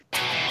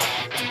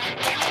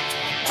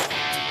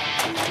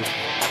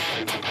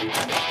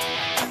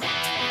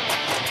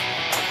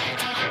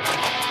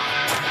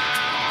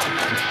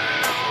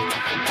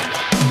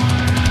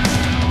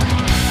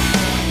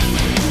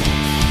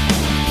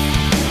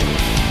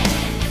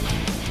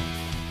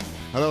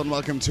Hello and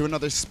welcome to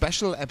another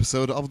special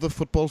episode of the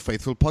Football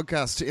Faithful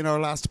podcast. In our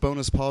last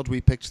bonus pod, we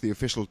picked the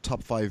official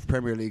top 5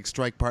 Premier League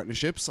strike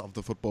partnerships of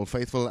the Football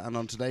Faithful, and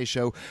on today's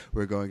show,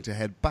 we're going to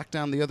head back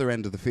down the other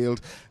end of the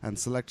field and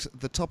select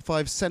the top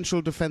 5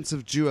 central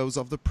defensive duos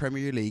of the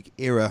Premier League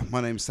era.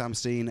 My name's Sam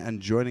Steen, and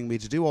joining me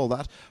to do all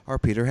that are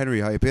Peter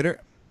Henry. Hi,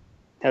 Peter.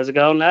 How's it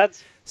going,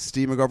 lads?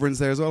 Steve McGovern's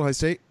there as well. Hi,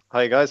 Steve.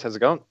 Hi, guys. How's it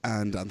going?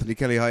 And Anthony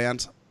Kelly. Hi,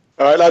 Ant.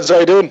 All right, lads. How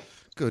you doing?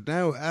 Good.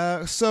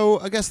 Now, so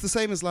I guess the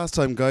same as last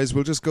time, guys.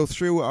 We'll just go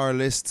through our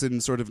lists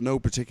in sort of no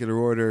particular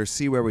order,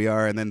 see where we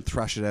are, and then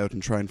thrash it out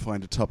and try and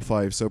find a top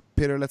 5. So,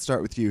 Peter, let's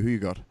start with you. Who you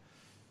got?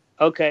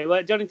 Okay,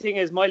 well, the only thing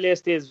is my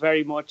list is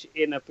very much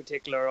in a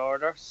particular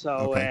order.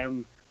 So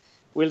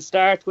we'll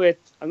start with,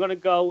 I'm going to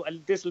go,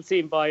 this will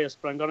seem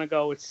biased, but I'm going to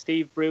go with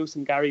Steve Bruce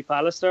and Gary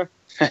Pallister.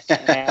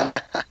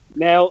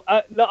 Now,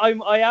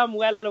 I am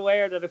well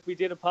aware that if we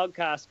did a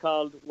podcast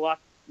called What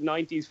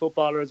 90s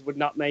Footballers Would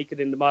Not Make It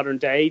in the Modern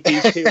Day,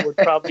 these two would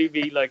probably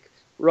be like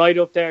right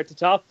up there at the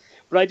top.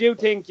 But I do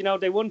think, you know,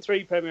 they won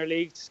 3 Premier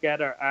Leagues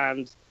together,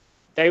 and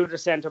they were the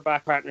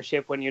centre-back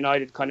partnership when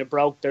United kind of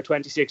broke their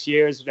 26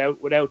 years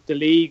without the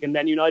league, and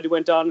then United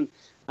went on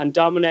and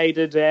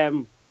dominated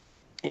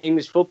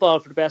English football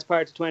for the best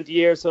part of 20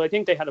 years. So I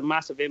think they had a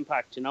massive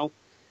impact, you know.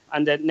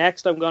 And then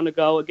next I'm going to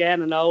go,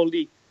 again, an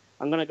oldie,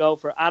 I'm going to go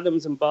for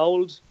Adams and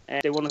Bold.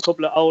 They won a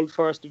couple of old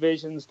First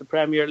Divisions, the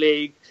Premier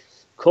League,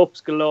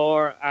 Cups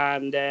galore,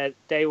 and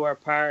they were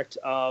part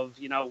of,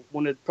 you know,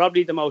 one of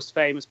probably the most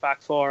famous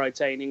back four, I'd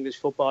say, in English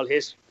football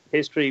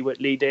history, with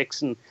Lee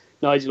Dixon,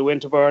 Nigel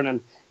Winterburn, and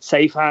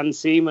Safe Hand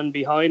Seaman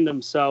behind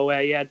them. So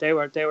yeah, they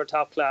were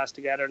top class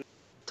together.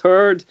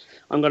 Third,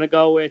 I'm going to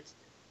go with,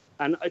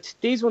 and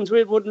these ones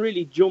wouldn't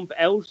really jump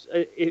out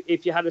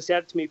if you had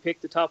said to me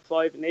pick the top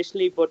 5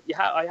 initially, but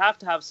I have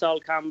to have Sol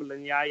Campbell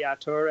and Yaya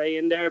Toure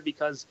in there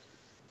because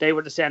they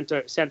were the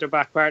centre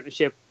back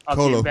partnership of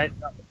Colo.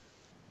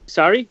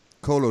 Sorry?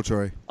 Colo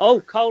Toure. Oh,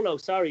 Colo,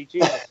 sorry,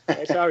 Jesus.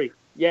 Sorry.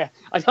 Yeah,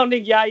 I don't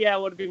think Yaya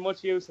would have been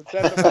much use at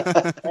centre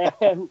back.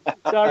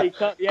 Sorry,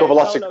 Colo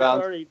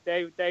Toure.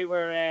 They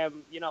were,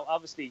 you know,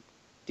 obviously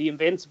the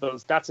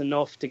Invincibles. That's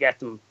enough to get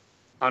them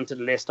onto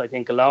the list, I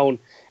think, alone.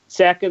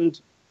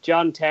 Second,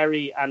 John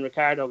Terry and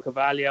Ricardo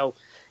Carvalho.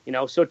 You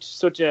know,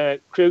 such a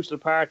crucial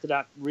part of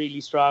that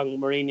really strong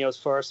Mourinho's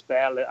first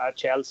spell at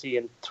Chelsea,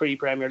 and 3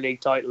 Premier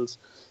League titles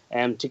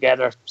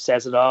together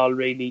says it all,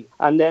 really.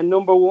 And then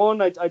number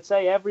 1, I'd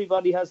say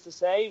everybody has the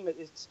same.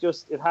 It's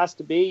just, it has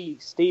to be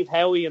Steve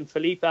Howie and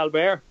Philippe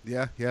Albert.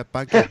 Yeah,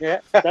 banker. Yeah,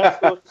 that's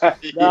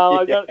good.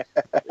 No,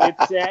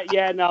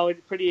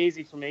 it's pretty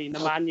easy for me.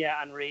 Nemanja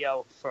and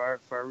Rio for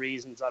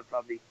reasons I'll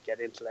probably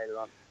get into later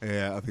on.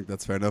 Yeah, I think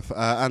that's fair enough.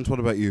 And what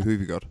about you? Who have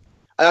you got?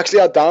 I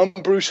actually had down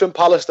Bruce and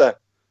Pallister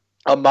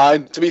on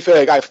mine. To be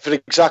fair, for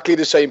exactly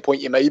the same point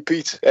you made,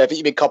 Pete. I think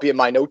you've been copying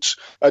my notes.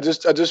 I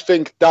just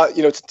think that,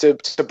 you know,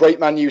 to break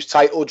Man U's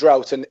title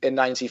drought in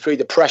 '93,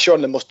 the pressure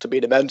on them must have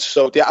been immense.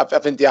 So I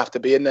think they have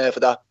to be in there for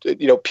that,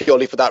 you know,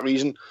 purely for that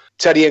reason.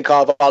 Teddy and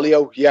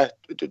Carvalho, yeah,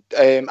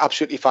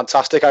 absolutely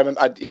fantastic. I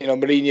remember, you know,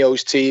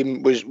 Mourinho's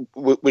team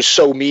was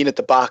so mean at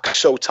the back,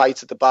 so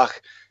tight at the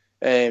back.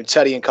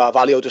 Teddy and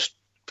Carvalho, just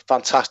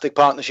fantastic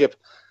partnership.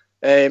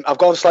 I've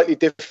gone slightly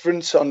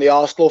different on the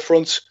Arsenal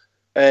front.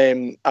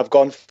 I've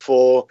gone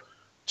for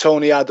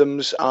Tony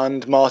Adams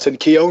and Martin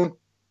Keown.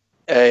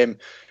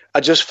 I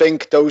just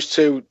think those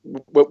two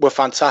were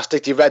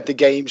fantastic. They read the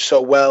game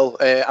so well.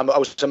 I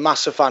was a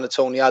massive fan of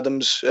Tony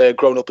Adams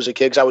growing up as a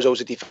kid, because I was always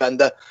a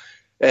defender.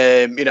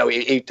 You know,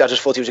 I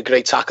just thought he was a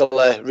great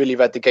tackler, really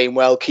read the game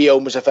well.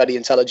 Keown was a very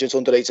intelligent,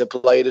 underrated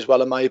player as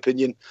well, in my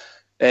opinion.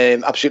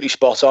 Absolutely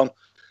spot on.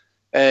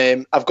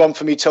 I've gone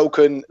for me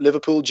token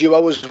Liverpool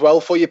duo as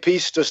well for your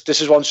piece. This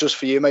is one's just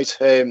for you, mate.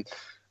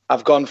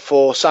 I've gone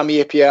for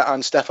Sami Hyypiä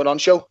and Stefan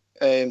Onsho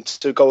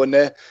to go in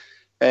there.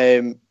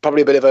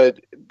 Probably a bit of a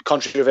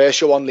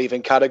controversial one,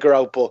 leaving Carragher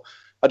out, but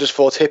I just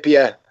thought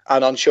Hyypiä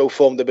and Onsho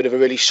formed a bit of a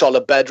really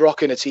solid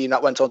bedrock in a team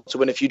that went on to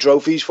win a few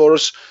trophies for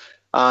us,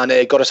 and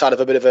got us out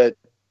of a bit of a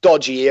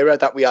dodgy era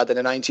that we had in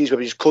the 90s where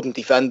we just couldn't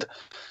defend.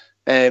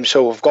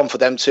 So I've gone for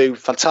them too.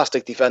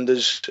 Fantastic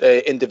defenders,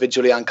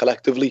 individually and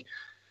collectively.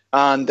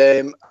 And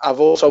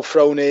I've also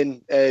thrown in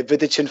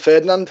Vidic and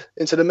Ferdinand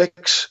into the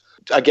mix.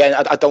 Again,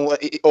 I don't,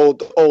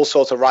 all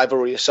sorts of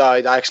rivalry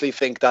aside, I actually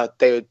think that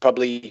they would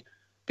probably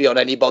be on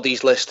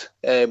anybody's list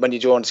when you're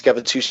drawing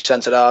together 2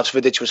 centre-halves.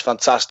 Vidic was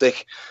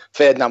fantastic.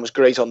 Ferdinand was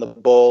great on the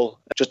ball.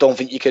 I just don't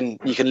think you can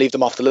leave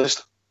them off the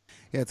list.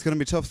 Yeah, it's going to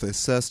be tough,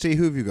 this. Steve,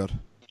 who have you got?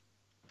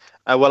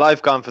 Well,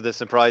 I've gone for the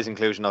surprise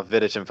inclusion of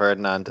Vidic and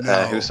Ferdinand.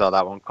 No. Who saw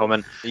that one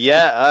coming?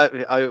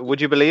 Yeah, would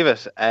you believe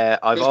it?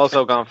 I've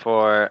also gone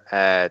for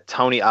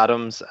Tony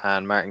Adams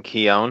and Martin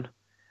Keown.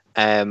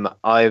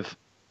 I've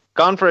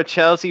gone for a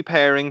Chelsea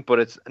pairing, but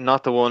it's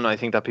not the one I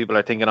think that people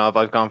are thinking of.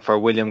 I've gone for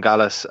William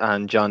Gallas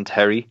and John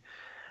Terry.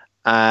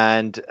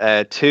 And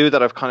 2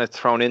 that I've kind of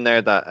thrown in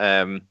there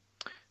that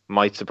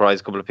might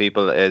surprise a couple of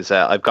people is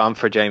I've gone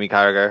for Jamie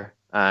Carragher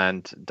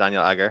and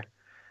Daniel Agger.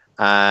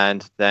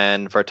 And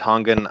then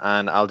Vertonghen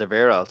and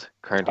Alderweireld,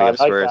 currently at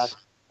Spurs.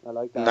 I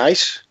like that.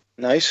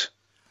 Nice.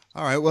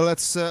 All right, well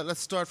let's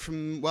start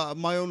from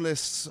my own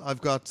list.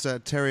 I've got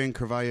Terry and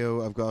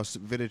Carvalho, I've got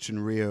Vidic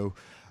and Rio,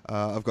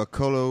 I've got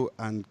Colo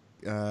and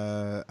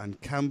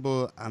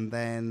Campbell, and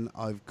then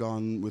I've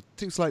gone with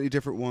two slightly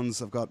different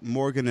ones. I've got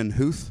Morgan and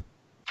Huth,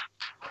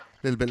 a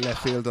little bit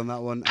left field on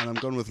that one, and I'm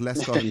going with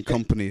Lescott and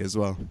Company as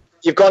well.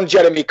 You've gone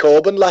Jeremy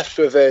Corbyn left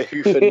with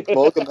Huth and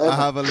Morgan. I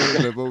have a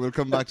little bit, but we'll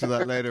come back to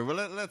that later. Well,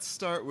 let's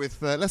start with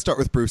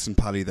Bruce and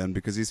Paddy then,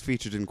 because he's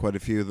featured in quite a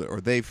few,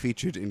 they've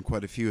featured in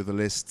quite a few of the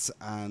lists,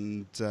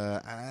 and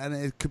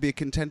it could be a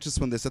contentious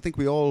one. I think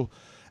we all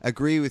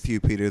agree with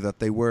you, Peter, that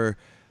they were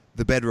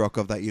the bedrock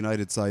of that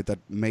United side that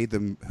made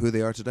them who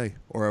they are today,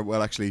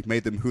 or actually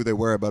made them who they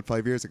were about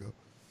 5 years ago.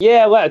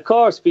 Yeah, well, of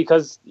course,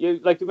 because you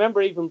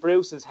remember even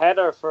Bruce's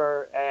header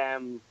for.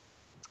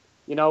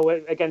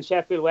 Against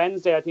Sheffield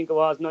Wednesday, I think it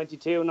was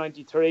 92,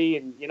 93,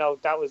 and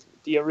that was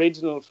the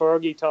original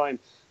Fergie time.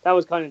 That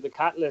was kind of the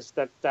catalyst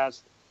that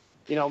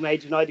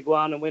made United go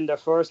on and win their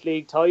first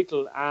league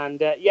title. And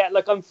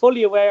I'm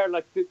fully aware.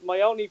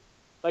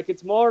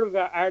 It's more of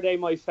are they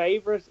my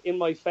favourite in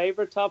my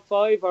favourite top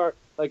five, or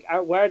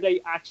were they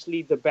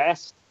actually the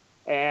best?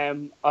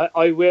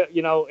 I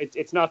will.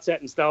 It's not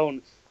set in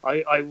stone.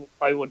 I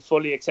would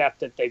fully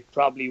accept that they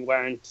probably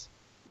weren't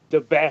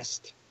the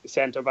best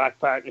centre-back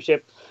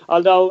partnership.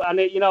 Although,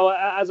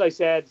 as I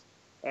said,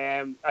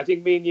 I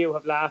think me and you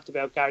have laughed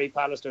about Gary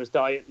Pallister's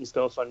diet and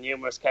stuff on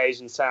numerous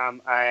occasions,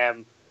 Sam.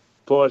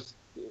 But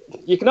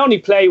you can only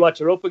play what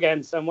you're up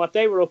against, and what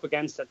they were up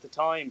against at the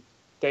time,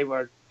 they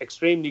were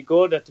extremely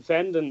good at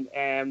defending,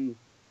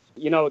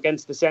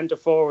 against the centre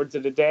forwards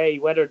of the day.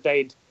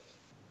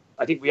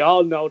 I think we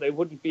all know they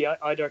wouldn't be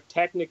either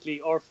technically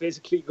or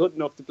physically good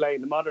enough to play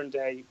in the modern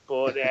day.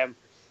 But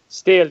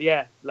still,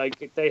 yeah,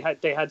 they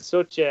had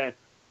such a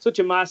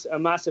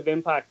massive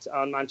impact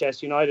on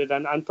Manchester United,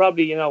 and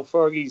probably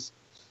Fergie's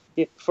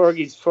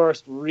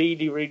first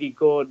really, really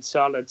good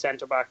solid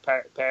centre back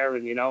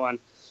pairing, and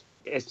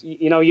it's,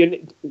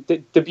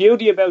 the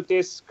beauty about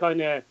this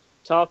kind of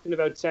talking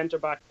about centre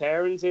back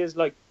pairings is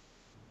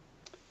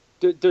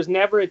there's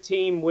never a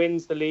team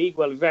wins the league,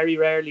 well, very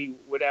rarely,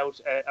 without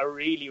a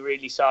really,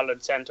 really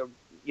solid central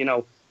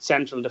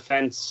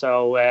defence.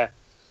 So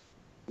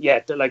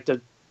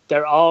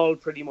they're all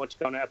pretty much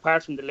going to,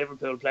 apart from the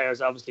Liverpool players,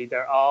 obviously,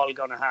 they're all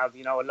going to have,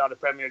 a lot of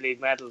Premier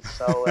League medals.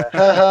 So, yeah,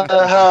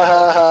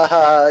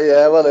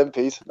 well then,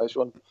 Pete, nice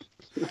one.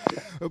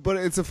 But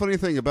it's a funny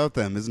thing about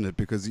them, isn't it?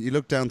 Because you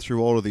look down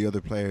through all of the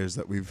other players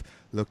that we've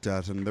looked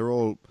at, and they're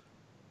all,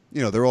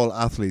 they're all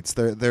athletes.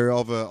 They're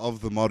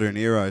of the modern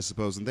era, I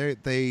suppose, and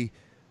they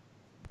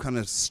kind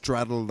of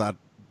straddle that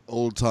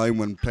old time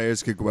when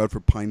players could go out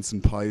for pints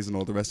and pies and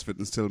all the rest of it,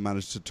 and still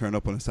manage to turn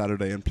up on a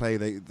Saturday and play.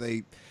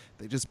 They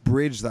just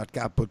bridged that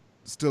gap, but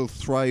still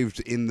thrived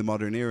in the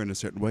modern era in a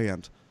certain way.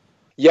 And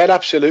yeah,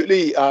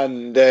 absolutely.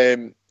 And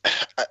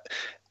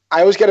I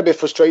always get a bit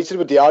frustrated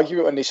with the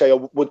argument when they say,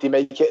 "Oh, would they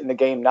make it in the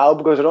game now?"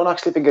 Because I don't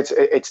actually think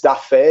it's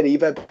that fair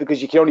either.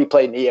 Because you can only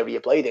play in the area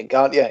you played in,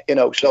 can't you?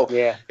 So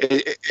yeah,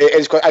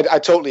 it's quite. I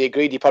totally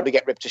agree. You probably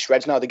get ripped to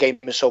shreds now. The game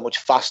is so much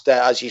faster,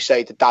 as you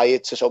say. The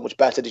diets are so much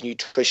better. There's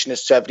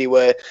nutritionists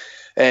everywhere.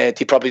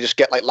 They probably just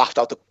get laughed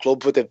out the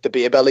club with the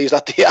beer bellies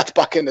that they had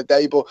back in the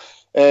day. But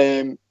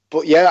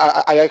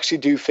yeah, I actually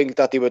do think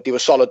that they were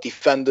solid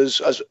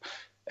defenders.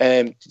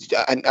 And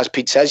as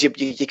Pete says,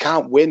 you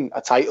can't win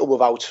a title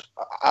without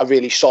a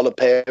really solid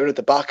pair at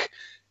the back.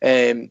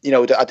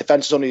 Our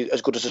defence is only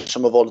as good as the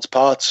sum of all its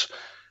parts,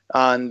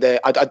 and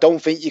I don't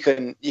think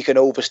you can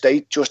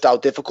overstate just how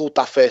difficult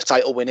that first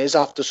title win is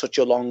after such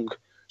a long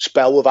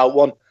spell without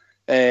one.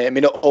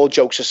 All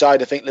jokes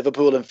aside, I think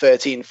Liverpool in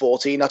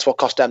 13-14, that's what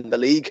cost them the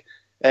league.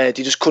 They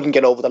just couldn't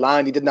get over the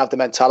line. They didn't have the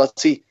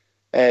mentality.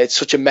 It's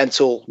such a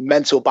mental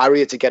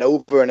barrier to get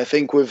over, and I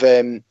think with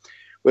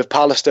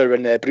Pallister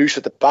and Bruce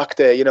at the back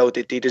there,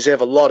 they deserve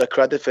a lot of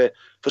credit for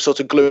sort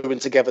of gluing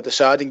together the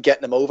side and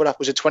getting them over that.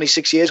 Was it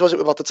 26 years, was it,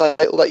 without the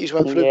title that you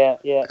went through?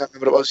 Yeah. I can't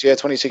remember what it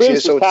was, 26 Bruce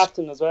years. Was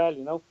captain as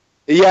well,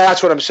 Yeah,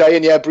 that's what I'm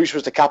saying. Yeah, Bruce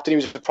was the captain. He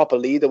was a proper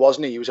leader,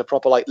 wasn't he? He was a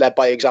proper, led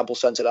by example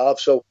centre half.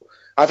 So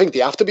I think they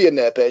have to be in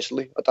there,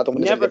 personally. I don't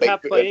Never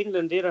capped by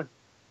England either.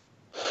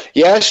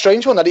 Yeah,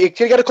 strange one. Did he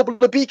get a couple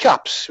of B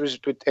caps? It was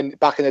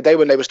back in the day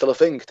when they were still a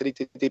thing.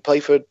 Did he play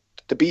for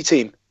the B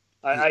team?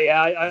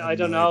 I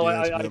don't know.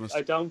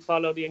 I don't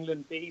follow the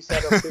England B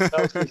setup too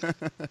closely.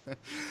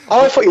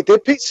 I thought you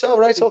did, Pete. Oh,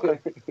 right, okay.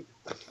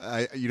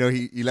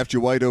 He left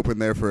you wide open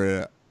there for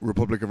a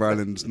Republic of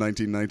Ireland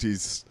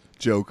 1990s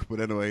joke,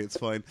 but anyway, it's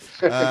fine.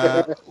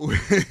 The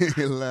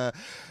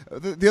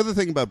other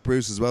thing about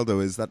Bruce as well, though,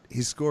 is that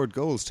he scored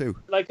goals too.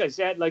 Like I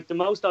said, the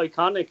most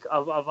iconic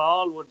of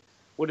all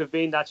would have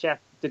been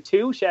the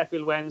two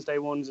Sheffield Wednesday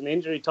ones in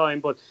injury time,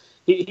 but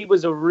he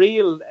was a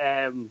real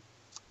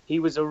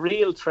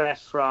threat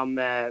from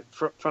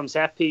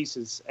set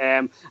pieces.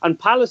 And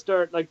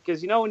Pallister,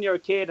 because when you're a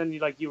kid and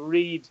you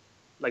read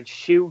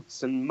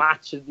shoots and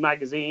matches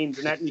magazines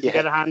and anything you can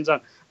get a hands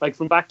on,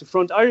 from back to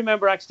front. I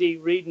remember actually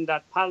reading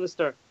that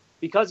Pallister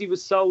because he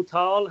was so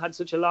tall, had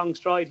such a long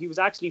stride, he was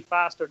actually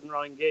faster than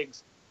Ryan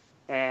Giggs.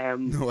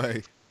 No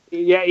way.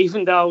 Yeah,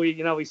 even though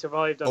he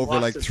survived on over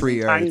like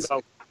 3 yards.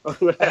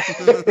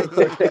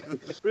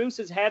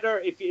 Bruce's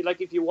header, if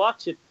you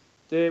watch it,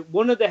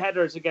 one of the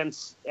headers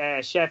against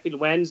Sheffield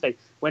Wednesday,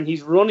 when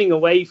he's running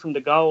away from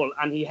the goal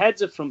and he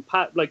heads it from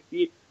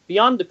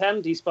beyond the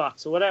penalty spot,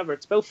 so whatever,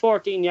 it's about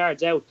 14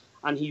 yards out,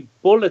 and he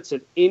bullets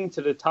it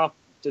into the top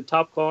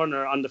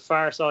corner on the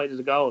far side of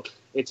the goal.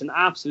 It's an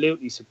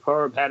absolutely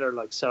superb header.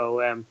 Like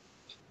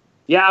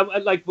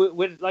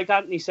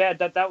Anthony said,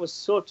 that was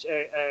such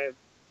a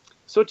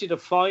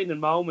defining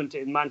moment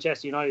in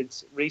Manchester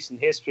United's recent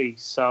history.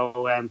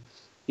 So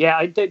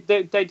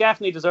they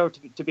definitely deserve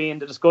to be in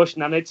the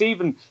discussion, and it's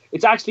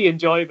actually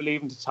enjoyable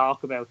even to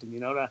talk about them. You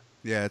know that.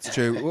 Yeah, it's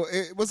true. Well,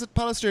 was it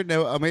Pallister?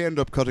 Now, I may end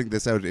up cutting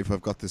this out if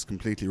I've got this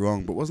completely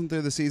wrong, but wasn't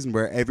there the season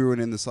where everyone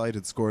in the side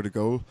had scored a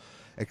goal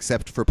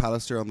except for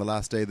Pallister on the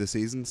last day of the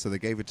season? So they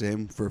gave it to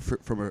him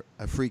from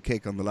a free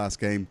kick on the last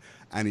game,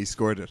 and he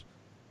scored it.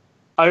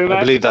 I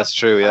believe that's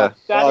true, yeah.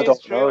 That is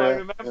true. I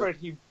remember it.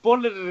 He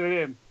bulleted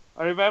it in.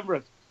 I remember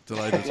it.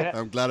 Delighted. Yeah.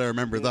 I'm glad I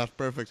remember that.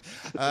 Perfect.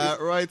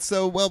 Right,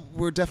 so,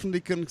 we're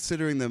definitely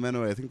considering them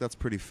anyway. I think that's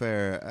pretty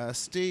fair.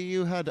 Steve,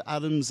 you had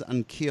Adams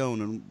and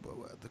Keown, and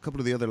a couple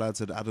of the other lads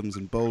had Adams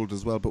and Bold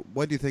as well, but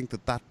why do you think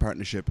that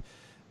partnership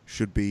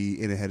should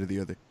be in ahead of the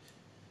other?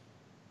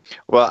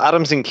 Well,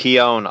 Adams and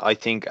Keown, I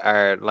think,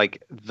 are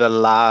like the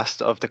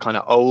last of the kind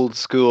of old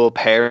school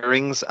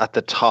pairings at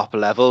the top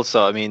level.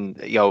 So, I mean,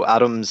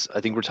 Adams,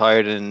 I think,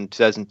 retired in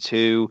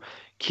 2002.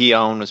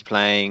 Keown was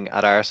playing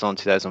at Arsenal in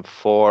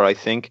 2004, I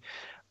think.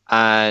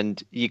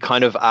 And you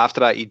kind of, after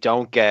that, you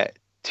don't get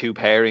two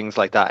pairings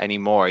like that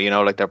anymore.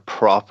 Like they're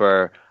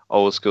proper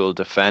old school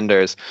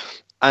defenders.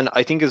 And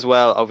I think as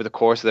well, over the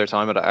course of their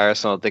time at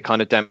Arsenal, they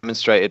kind of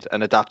demonstrated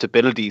an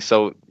adaptability.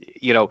 So,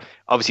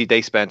 obviously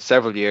they spent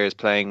several years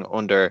playing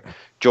under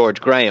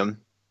George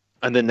Graham,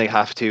 and then they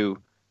have to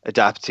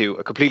adapt to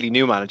a completely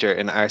new manager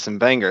in Arsene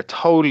Wenger.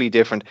 Totally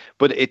different,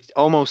 but it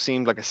almost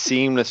seemed like a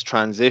seamless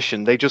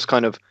transition. They just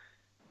kind of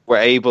were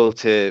able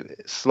to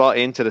slot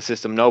into the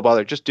system, no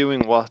bother, just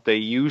doing what they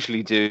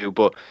usually do,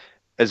 but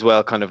as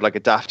well kind of like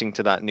adapting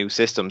to that new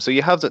system. So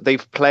you have that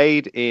they've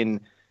played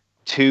in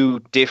two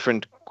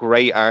different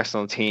great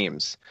Arsenal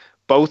teams,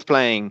 both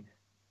playing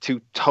two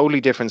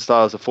totally different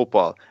styles of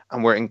football,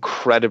 and were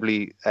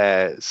incredibly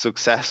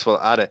successful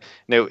at it.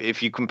 Now,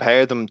 if you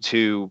compare them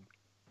to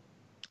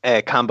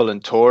Campbell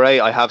and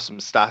Toure, I have some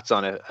stats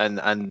on it,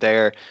 and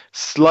they're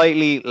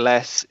slightly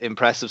less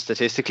impressive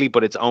statistically,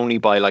 but it's only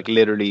by like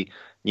literally,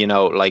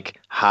 like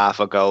half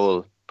a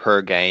goal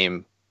per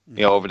game,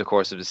 over the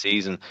course of the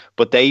season.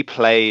 But they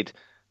played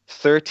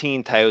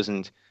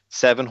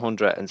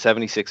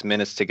 13,776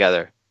 minutes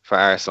together for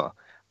Arsenal,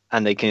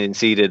 and they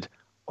conceded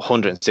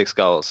 106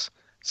 goals.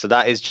 So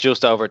that is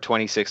just over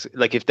 26.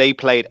 Like if they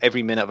played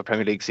every minute of a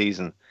Premier League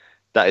season,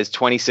 that is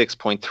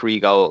 26.3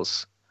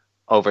 goals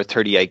over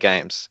 38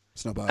 games.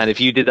 It's not bad. And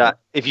if you did that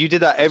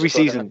every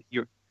season,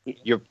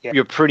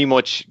 you're pretty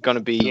much going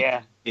to be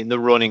in the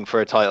running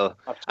for a title.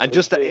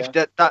 Absolutely, and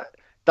just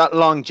that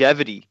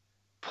longevity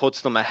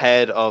puts them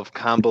ahead of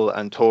Campbell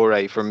and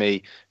Toure for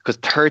me, because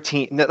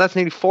that's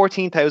nearly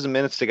 14,000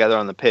 minutes together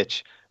on the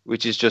pitch,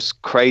 which is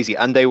just crazy.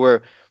 And they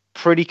were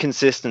pretty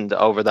consistent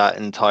over that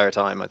entire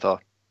time, I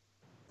thought.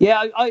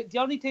 Yeah, the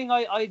only thing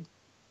I'd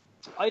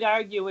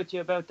argue with you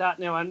about that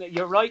now, and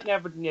you're right in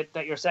everything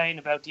that you're saying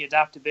about the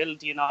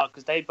adaptability and all,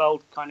 because they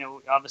both kind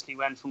of obviously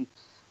went from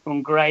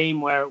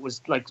Graham, where it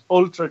was like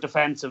ultra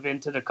defensive,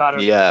 into the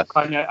kind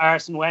of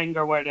Arsene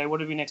Wenger, where they would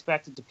have been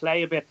expected to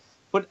play a bit.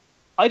 But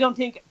I don't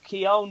think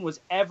Keown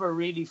was ever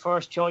really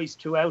first choice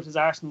throughout his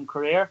Arsenal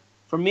career.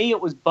 For me, it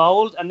was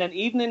Bold, and then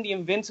even in the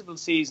Invincible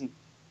season,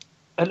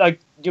 I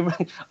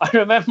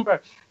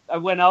remember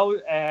when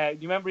you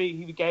remember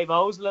he gave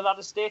Ozil a lot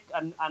of stick,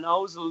 and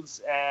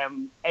Ozil's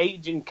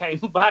agent came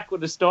back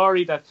with a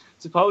story that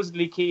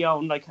supposedly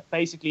Keown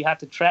basically had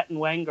to threaten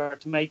Wenger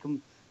to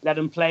let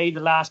him play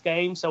the last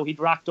game, so he'd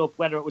racked up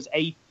whether it was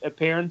 8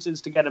 appearances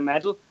to get a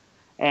medal.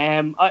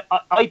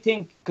 I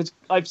think, because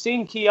I've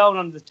seen Keown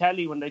on the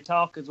telly when they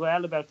talk as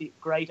well about the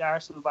great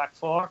Arsenal back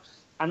four,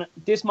 and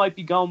this might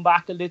be going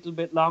back a little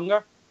bit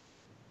longer,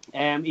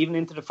 even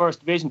into the first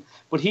division,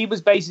 but he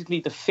was basically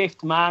the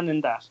fifth man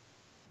in that.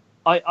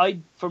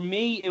 For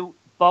me,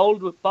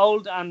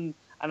 Bold and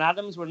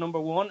Adams were number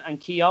one, and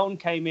Keown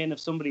came in if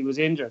somebody was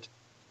injured.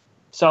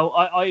 So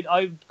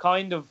I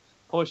kind of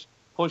push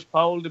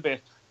Bold a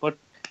bit, but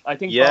I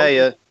think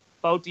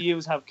both of you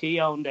have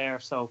Keown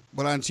there. So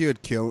and you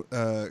had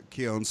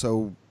Keown.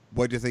 So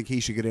why do you think he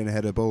should get in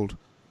ahead of Bold?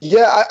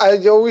 Yeah, I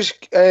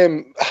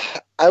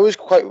was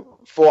quite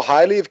thought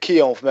highly of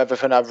Keown from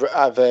everything I've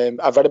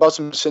read about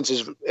him since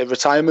his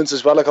retirement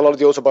as well. Like a lot of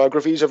the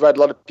autobiographies I've read, a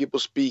lot of people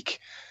speak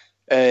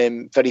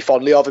very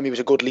fondly of him. He was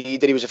a good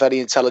leader. He was a very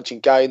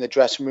intelligent guy in the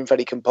dressing room,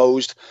 very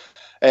composed.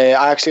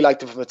 I actually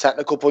liked him from a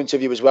technical point of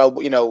view as well.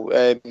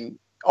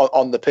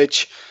 On the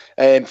pitch,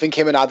 I think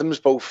him and Adams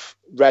both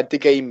read the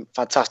game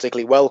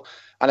fantastically well.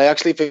 And I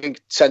actually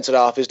think centre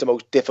half is the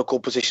most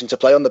difficult position to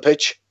play on the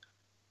pitch.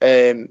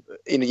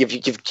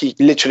 You've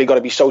literally got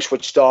to be so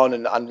switched on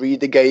and read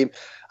the game.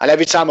 And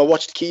every time I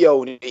watched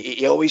Keown,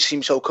 he always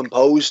seemed so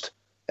composed.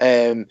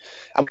 I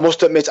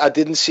must admit, I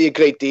didn't see a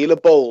great deal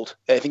of Bold.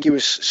 I think he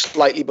was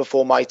slightly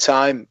before my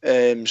time.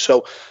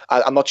 So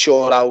I'm not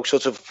sure how,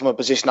 sort of, from a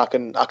position I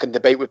can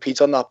debate with Pete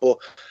on that. But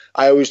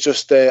I always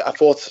just I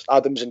thought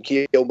Adams and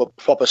Keown were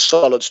proper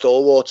solid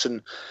stalwarts.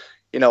 And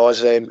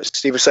as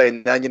Steve was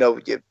saying, then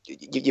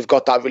you've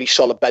got that really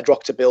solid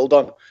bedrock to build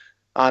on.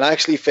 And I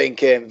actually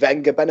think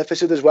Wenger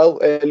benefited as well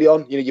early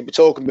on. You've been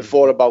talking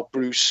before about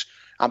Bruce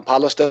and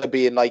Pallister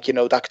being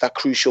that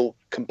crucial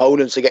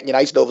component to getting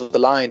United over the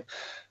line.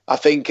 I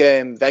think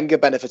Wenger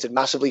benefited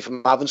massively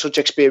from having such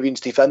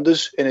experienced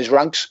defenders in his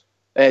ranks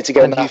to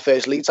get that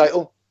first league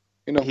title.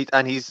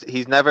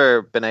 He's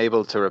never been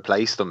able to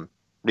replace them.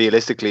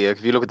 Realistically,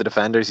 if you look at the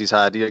defenders he's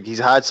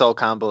had Sol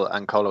Campbell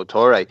and Kolo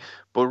Touré,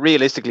 but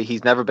realistically,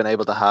 he's never been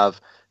able to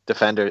have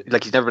defenders,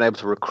 he's never been able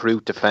to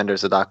recruit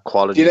defenders of that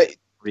quality.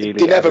 They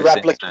never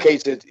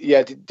replicated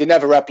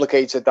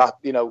that,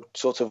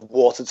 sort of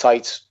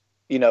watertight,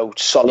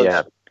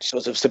 solid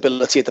sort of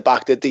stability at the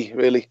back, did they,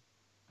 really?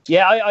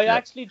 Yeah, I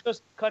actually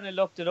just kind of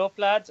looked it up,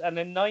 lads, and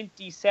in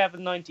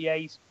 97,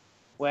 98,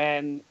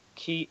 when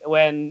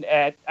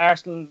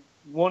Arsenal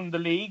won the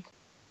league,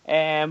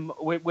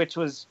 which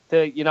was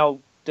the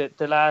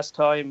last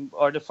time,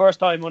 or the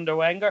first time under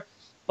Wenger,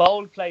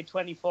 Bold played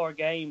 24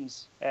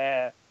 games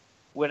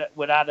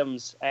with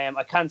Adams.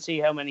 I can't see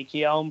how many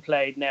Keown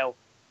played now.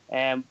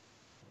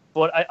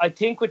 But I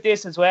think with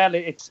this as well,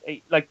 it's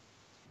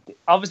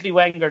obviously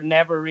Wenger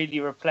never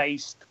really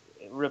replaced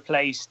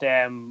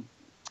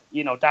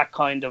that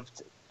kind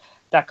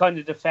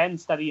of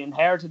defense that he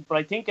inherited. But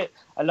I think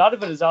a lot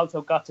of it has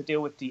also got to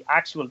do with the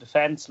actual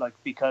defense,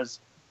 because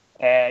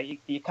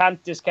you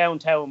can't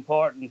discount how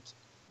important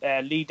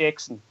Lee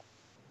Dixon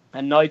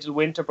and Nigel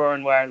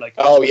Winterburn were.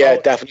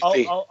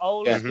 Definitely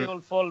old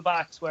school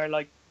fullbacks where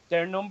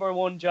their number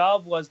one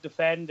job was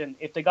defending.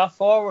 If they got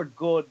forward,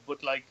 good,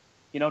 but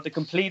the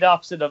complete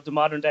opposite of the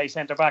modern day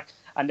centre back.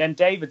 And then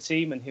David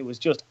Seaman, who was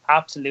just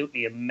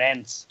absolutely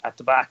immense at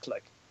the back.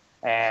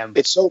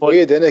 It's so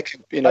weird, isn't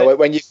it?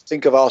 When you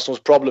think of Arsenal's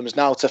problems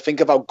now, to think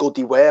of how good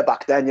they were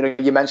back then.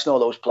 You mentioned all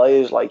those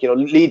players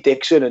Lee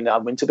Dixon and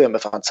Winterburn were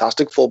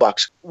fantastic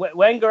fullbacks.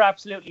 Wenger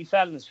absolutely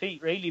fell on his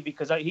feet, really,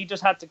 because he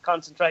just had to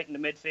concentrate in the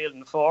midfield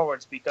and the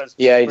forwards. Because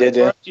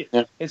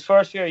his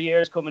first few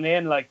years coming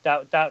in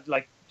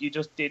you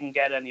just didn't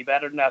get any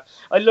better than that.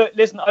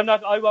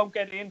 I won't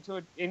get into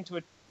it,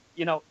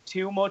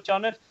 too much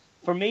on it.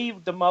 For me,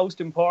 the most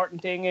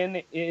important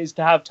thing is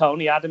to have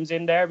Tony Adams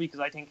in there, because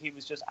I think he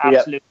was just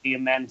absolutely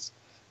immense.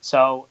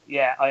 So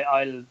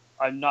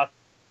I'm not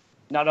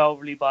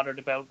overly bothered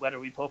about whether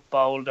we put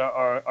Bold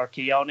or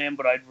Keown in,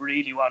 but I'd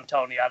really want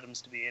Tony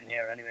Adams to be in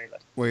here anyway.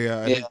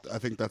 I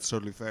think that's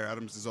totally fair.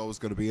 Adams is always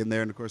going to be in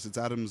there, and of course it's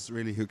Adams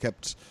really who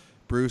kept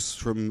Bruce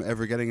from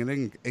ever getting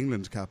an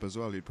England cap as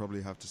well, you'd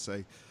probably have to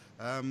say.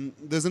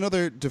 There's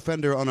another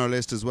defender on our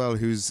list as well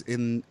who's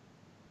in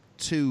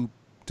two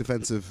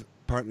defensive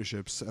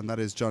partnerships, and that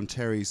is John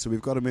Terry. So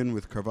we've got him in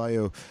with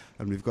Carvalho,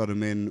 and we've got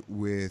him in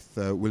with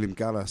William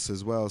Gallas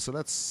as well. So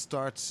let's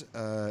start,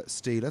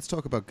 Steve. Let's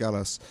talk about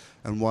Gallas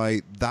and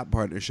why that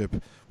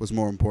partnership was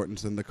more important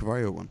than the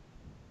Carvalho one.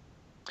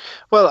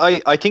 Well,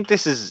 I think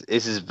this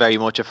is very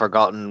much a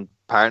forgotten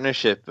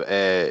partnership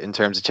in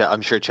terms of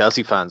I'm sure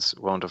Chelsea fans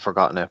won't have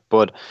forgotten it,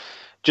 but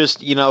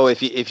just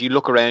if you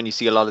look around, you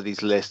see a lot of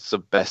these lists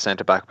of best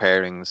centre back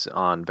pairings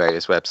on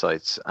various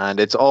websites, and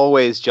it's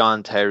always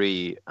John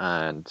Terry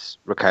and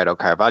Ricardo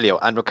Carvalho.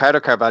 And Ricardo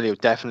Carvalho,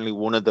 definitely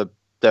one of the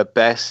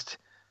best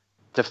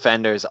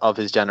defenders of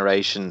his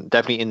generation.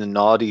 Definitely in the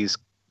noughties,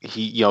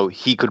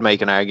 he could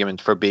make an argument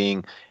for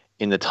being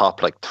in the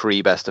top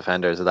 3 best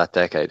defenders of that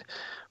decade.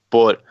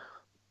 But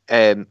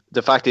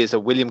the fact is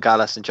that William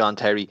Gallas and John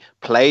Terry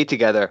played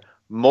together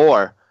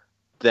more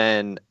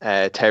than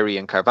Terry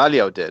and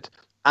Carvalho did.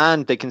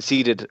 And they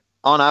conceded,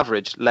 on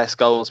average, less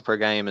goals per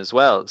game as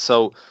well.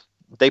 So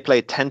they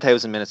played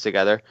 10,000 minutes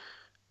together,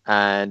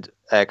 and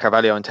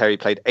Carvalho and Terry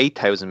played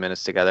 8,000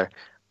 minutes together.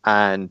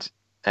 And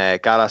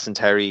Gallas and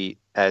Terry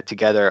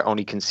together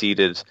only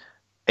conceded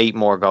 7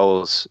 more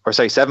goals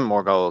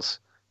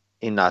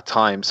in that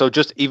time. So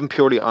just even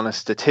purely on a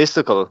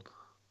statistical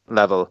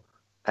level,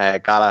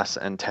 Gallas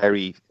and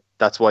Terry,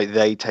 that's why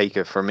they take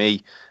it for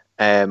me.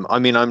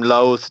 I'm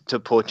loath to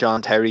put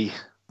John Terry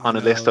on a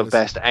list of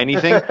best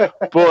anything,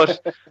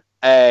 but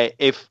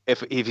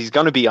if he's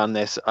going to be on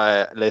this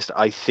list,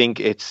 I think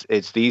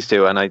it's these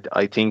two, and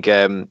I think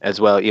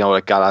as well,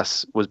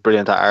 Gallas was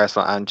brilliant at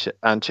Arsenal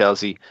and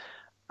Chelsea,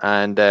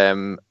 and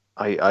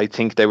I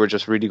think they were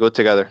just really good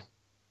together.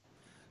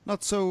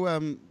 Not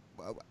so.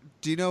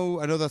 Do you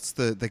know? I know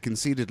they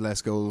conceded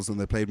less goals and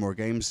they played more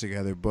games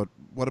together, but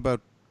what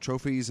about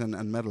trophies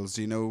and medals?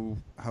 Do you know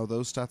how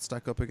those stats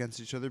stack up against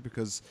each other?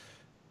 Because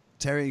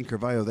Terry and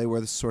Carvalho, they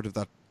were sort of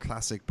that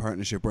classic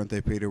partnership, weren't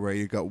they, Peter, where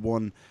you got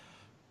one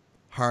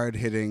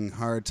hard-hitting,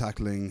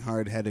 hard-tackling,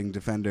 hard-heading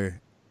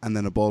defender and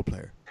then a ball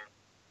player.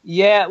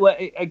 Yeah, well,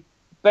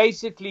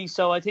 basically,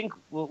 so I think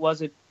it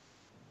was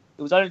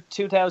either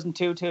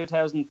 2002,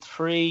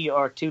 2003,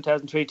 or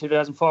 2003,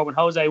 2004 when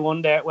Jose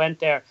went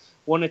there,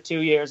 won it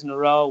 2 years in a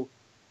row.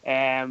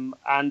 And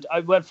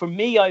for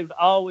me, I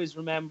always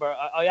remember.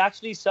 I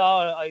actually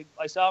saw.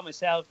 I saw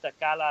myself that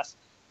Gallas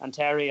and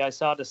Terry. I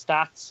saw the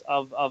stats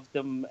of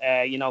them,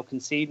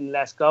 conceding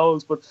less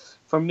goals. But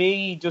for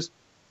me, just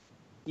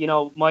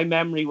my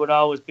memory would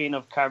always been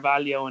of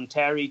Carvalho and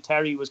Terry.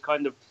 Terry was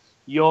kind of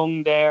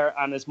young there,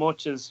 and as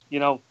much as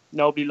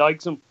nobody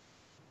likes him,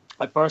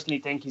 I personally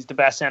think he's the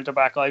best centre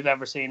back I've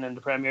ever seen in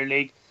the Premier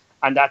League,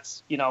 and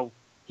that's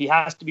he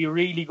has to be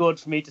really good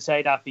for me to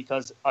say that,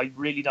 because I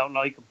really don't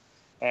like him.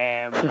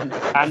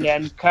 And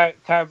then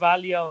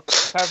Carvalho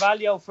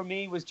for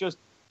me was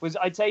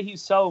I'd say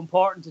he's so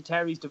important to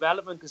Terry's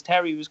development, because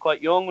Terry was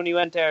quite young when he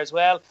went there as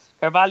well.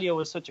 Carvalho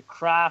was such a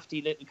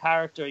crafty little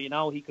character,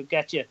 he could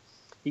get you.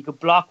 He could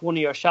block one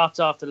of your shots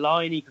off the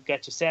line. He could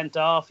get you sent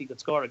off. He could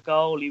score a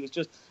goal. He was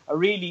just a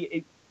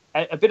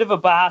bit of a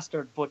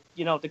bastard, but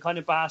the kind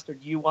of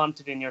bastard you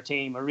wanted in your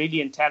team. A really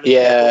intelligent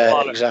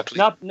footballer. Exactly.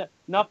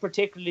 Not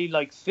particularly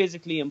like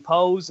physically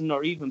imposing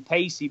or even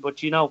pacey,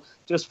 but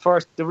just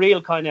first the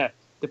real kind of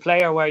the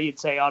player where you'd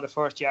say, the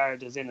first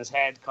yard is in his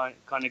head kind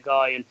of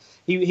guy. And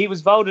he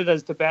was voted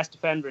as the best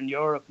defender in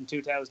Europe in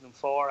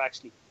 2004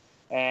 actually.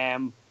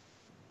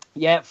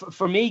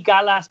 For me,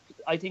 Gallas,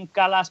 I think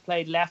Gallas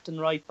played left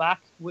and right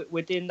back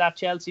within that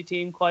Chelsea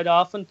team quite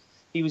often.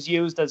 He was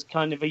used as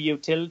kind of a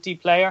utility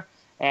player.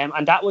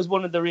 And that was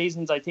one of the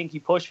reasons I think he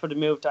pushed for the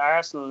move to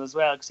Arsenal as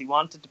well, because he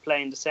wanted to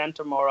play in the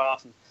centre more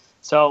often.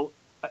 So,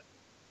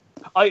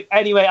 I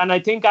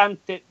think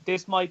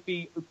this might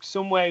be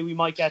some way we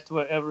might get to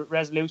a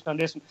resolution on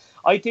this one.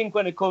 I think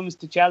when it comes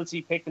to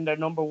Chelsea picking their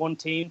number one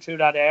team through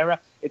that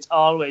era, it's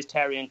always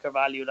Terry and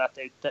Carvalho that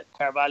they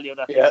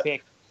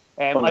pick.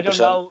 I don't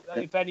know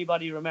if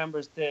anybody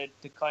remembers the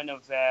kind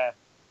of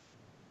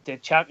the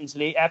Champions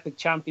League, epic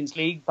Champions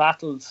League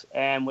battles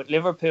with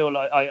Liverpool.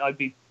 I'd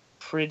be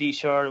pretty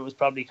sure it was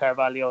probably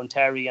Carvalho and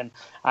Terry, and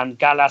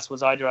Gallas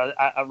was either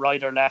a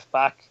right or left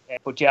back.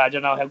 But I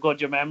don't know how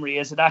good your memory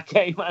is of that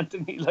game,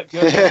 Anthony.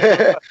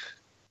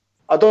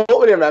 I don't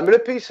really remember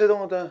it, Pete. I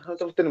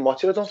didn't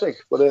watch it, I don't think.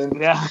 But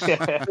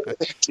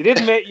you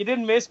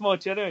didn't miss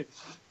much, anyway.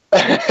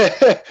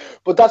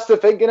 But that's the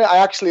thing, innit? I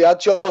actually had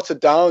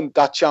jotted down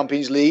that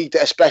Champions League,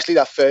 especially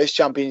that first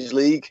Champions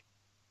League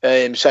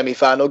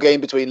semi-final game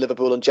between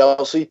Liverpool and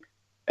Chelsea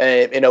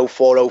in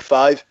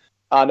 04-05.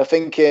 And I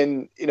think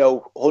in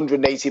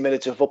 180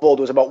 minutes of football,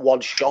 there was about one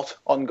shot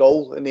on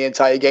goal in the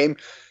entire game,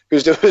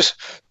 because there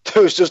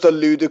was just a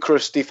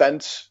ludicrous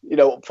defence,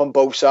 from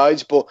both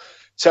sides. But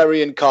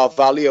Terry and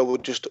Carvalho were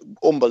just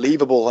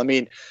unbelievable. I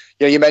mean,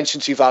 you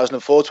mentioned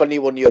 2004,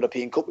 21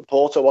 European Cup with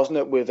Porto, wasn't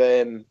it, with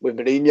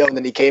Mourinho, and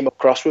then he came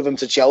across with him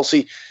to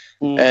Chelsea.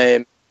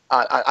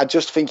 I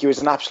just think he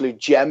was an absolute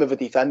gem of a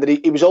defender.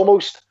 He was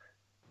almost.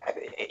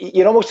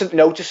 You almost didn't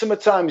notice him at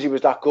times. He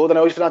was that good, and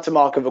I always found to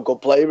mark him a good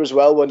player as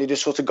well. When they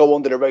just sort of go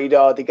under the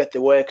radar, they get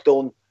the work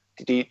done,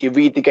 they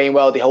read the game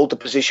well, they hold the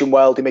position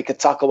well, they make a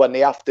tackle when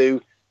they have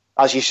to.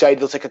 As you say,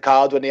 they'll take a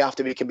card when they have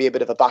to. He can be a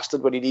bit of a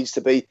bastard when he needs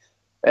to be.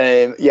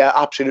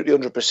 Absolutely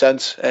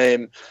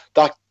 100%.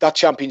 That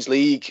Champions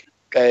League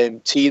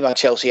team that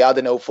Chelsea had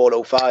in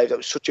 04-05, that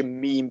was such a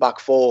mean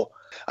back four.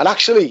 And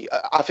actually,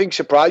 I think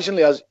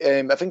surprisingly,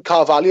 I think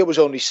Carvalho was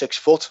only 6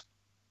 foot.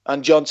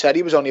 And John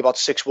Terry was only about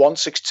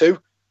 6'1",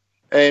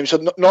 6'2". So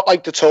not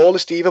like the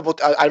tallest either,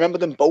 but I remember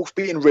them both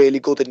being really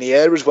good in the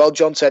air as well.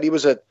 John Terry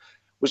was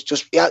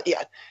just.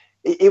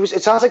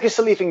 It sounds like a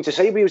silly thing to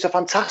say, but he was a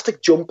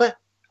fantastic jumper.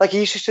 Like, he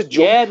used to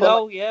jump.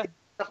 You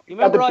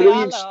remember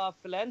Ayala of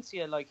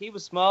Valencia? Like, he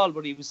was small,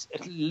 but he was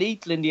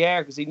lethal in the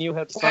air because he knew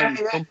how to time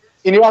his jump.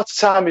 He knew how to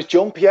time his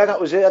jump. Yeah, that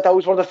was it. That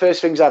was one of the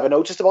first things I ever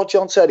noticed about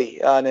John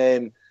Terry.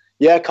 And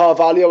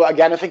Carvalho,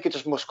 again, I think it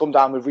just must come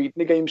down with reading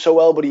the game so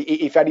well, but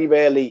he very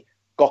rarely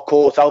got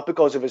caught out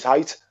because of his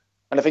height.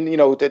 And I think,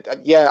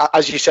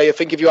 as you say, I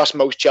think if you ask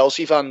most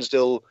Chelsea fans,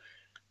 they'll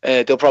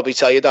probably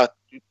tell you that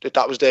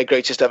was their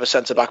greatest ever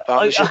centre-back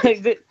partnership.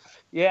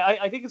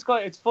 I think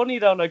it's funny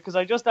though, because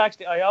I just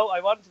actually, I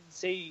wanted to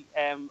see,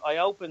 I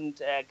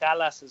opened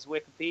Gallas's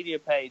Wikipedia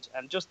page,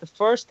 and just the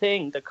first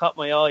thing that caught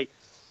my eye,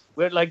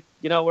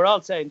 we're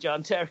all saying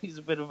John Terry's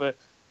a bit of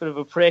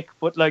a prick,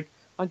 but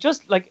I'm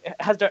just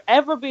has there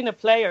ever been a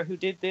player who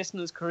did this in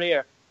his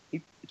career?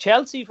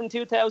 Chelsea from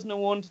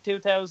 2001 to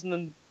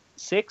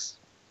 2006,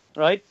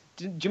 right?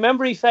 Do you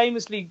remember he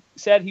famously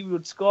said he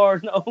would score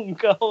an own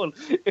goal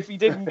if he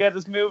didn't get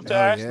his move to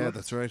Arsenal? Yeah,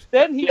 that's right.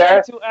 Then he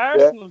went to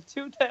Arsenal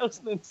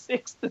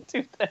 2006 to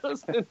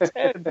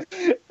 2010.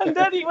 And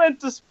then he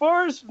went to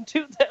Spurs from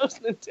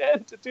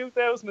 2010 to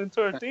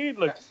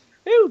 2013.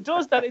 Who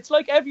does that? It's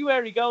like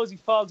everywhere he goes, he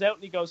falls out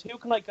and he goes, who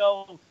can I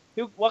go?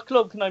 What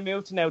club can I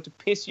move to now to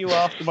piss you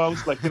off the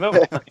most?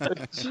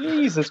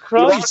 Jesus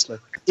Christ.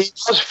 He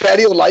was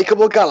very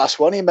unlikable, Gallas,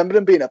 wasn't he? I remember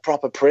him being a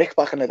proper prick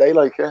back in the day,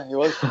 he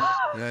was.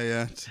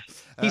 Yeah.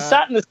 He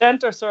sat in the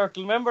centre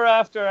circle. Remember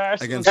after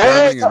Arsenal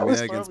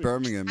against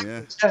Birmingham,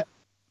 yeah.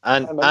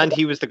 And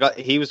he was the guy.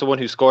 He was the one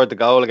who scored the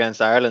goal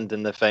against Ireland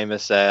in the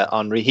famous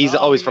Henri. He's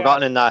always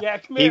forgotten in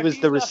that. He was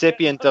the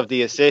recipient of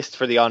the assist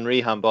for the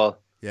Henri handball.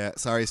 Yeah,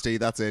 sorry, Steve.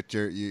 That's it.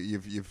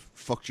 You've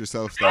fucked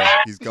yourself there.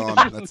 He's gone.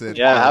 That's it.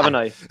 Yeah, haven't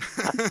I?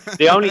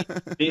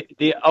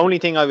 the only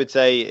thing I would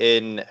say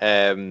in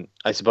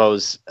I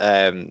suppose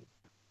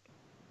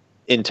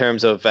in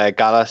terms of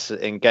Gallas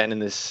in getting in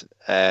this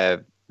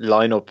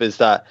lineup is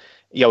that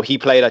he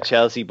played at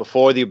Chelsea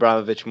before the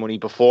Abramovich money,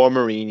 before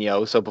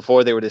Mourinho, so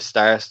before they were this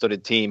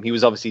star-studded team. He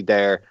was obviously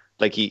there.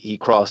 Like he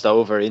crossed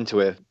over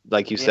into it,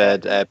 like you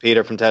said,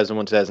 Peter, from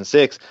 2001,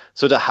 2006.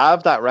 So to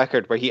have that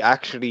record where he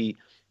actually,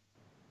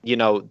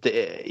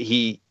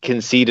 he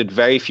conceded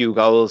very few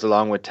goals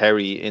along with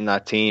Terry in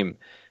that team,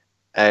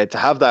 to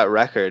have that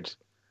record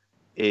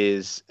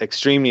is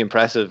extremely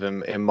impressive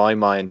in my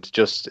mind.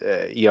 Just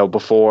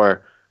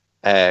before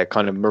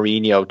kind of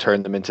Mourinho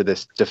turned them into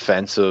this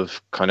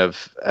defensive kind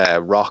of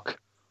rock.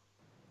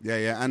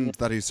 Yeah, and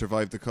that he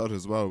survived the cut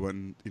as well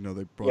when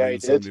they brought in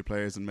so many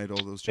players and made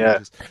all those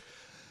changes. Yeah,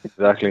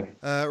 exactly.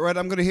 Right,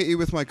 I'm going to hit you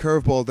with my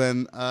curveball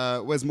then.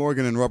 Wes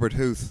Morgan and Robert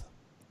Huth.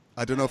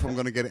 I don't know if I'm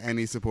going to get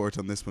any support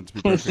on this one, to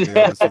be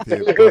perfectly honest with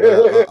you.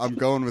 But, I'm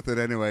going with it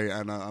anyway,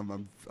 and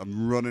I'm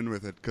running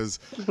with it because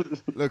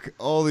look,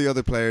 all the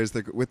other players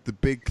with the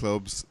big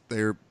clubs,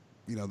 they're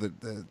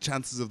the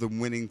chances of them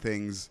winning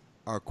things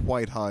are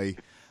quite high.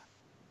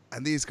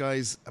 And these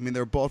guys, I mean,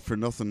 they're bought for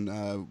nothing.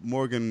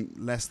 Morgan,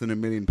 less than £1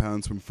 million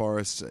from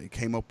Forest,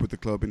 came up with the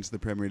club into the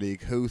Premier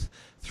League. Huth,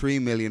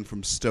 $3 million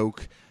from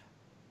Stoke,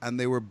 and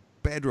they were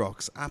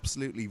bedrocks,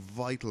 absolutely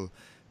vital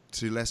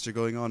to Leicester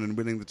going on and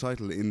winning the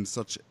title in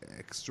such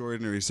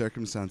extraordinary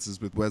circumstances,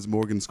 with Wes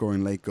Morgan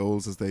scoring late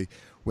goals as they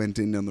went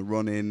in on the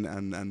run-in,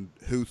 and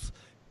Huth,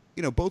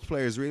 both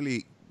players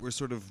really were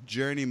sort of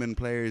journeyman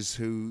players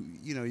who,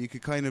 you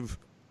could kind of,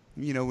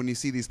 when you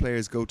see these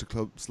players go to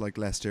clubs like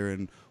Leicester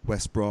and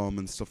West Brom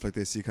and stuff like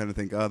this, you kind of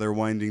think, they're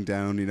winding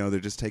down, they're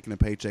just taking a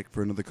paycheck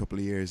for another couple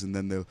of years and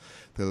then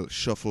they'll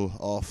shuffle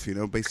off,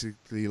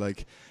 basically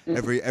like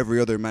every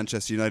other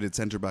Manchester United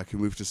centre-back who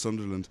moved to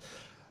Sunderland.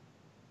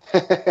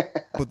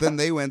 But then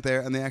they went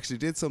there and they actually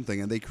did something,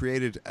 and they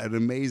created an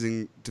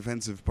amazing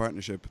defensive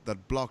partnership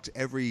that blocked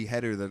every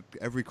header,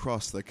 every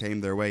cross that came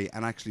their way,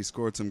 and actually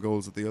scored some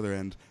goals at the other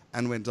end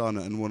and went on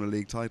and won a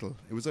league title.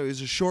 It was a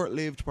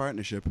short-lived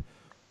partnership,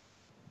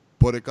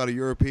 but it got a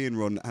European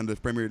run and a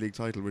Premier League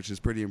title, which is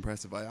pretty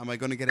impressive. Am I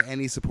going to get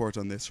any support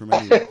on this from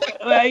anyone?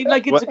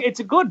 It's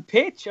a good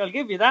pitch, I'll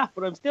give you that,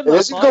 but I'm still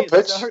not buying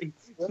it. Sorry.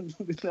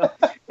 But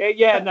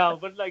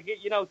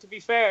to be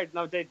fair,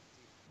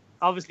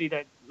 obviously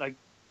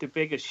the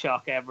biggest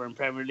shock ever in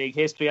Premier League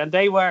history, and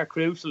they were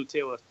crucial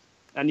to it.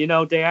 And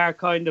they are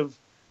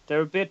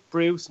they're a bit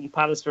Bruce and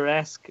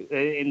Pallister-esque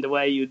in the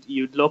way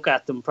you'd look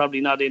at them. Probably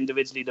not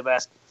individually the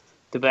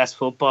best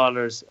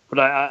footballers, but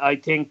I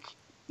think.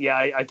 Yeah,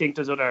 I think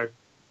there's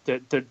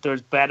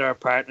there's better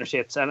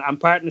partnerships and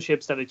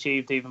partnerships that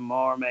achieved even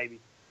more maybe.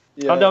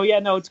 Yeah. Although,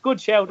 it's a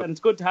good shout, and it's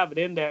good to have it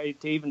in there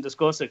to even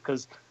discuss it,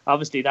 because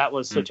obviously that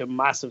was such a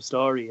massive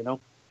story,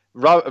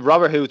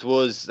 Robert Huth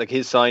was,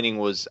 his signing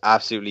was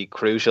absolutely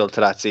crucial to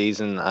that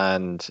season,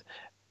 and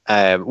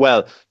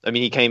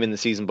he came in the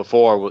season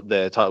before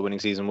the title-winning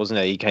season, wasn't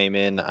it? He came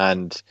in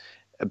and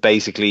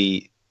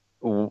basically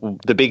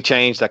the big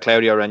change that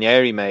Claudio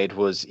Ranieri made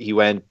was he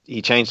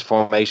changed the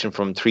formation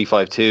from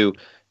 3-5-2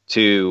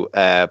 to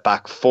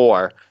back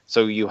four.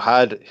 So you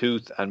had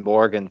Huth and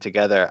Morgan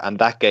together, and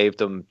that gave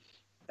them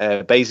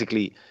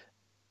basically,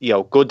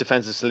 good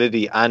defensive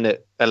solidity, and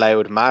it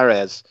allowed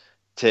Mahrez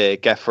to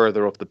get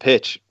further up the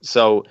pitch.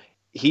 So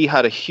he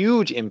had a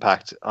huge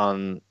impact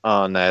on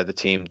the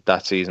team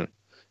that season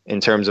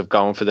in terms of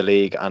going for the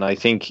league. And I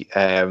think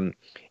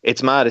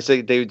it's mad. It's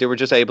like they were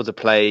just able to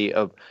play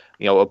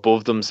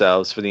above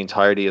themselves for the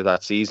entirety of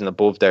that season,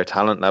 above their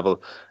talent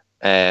level.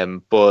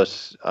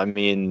 But I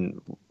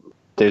mean,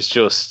 there's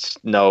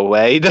just no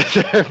way that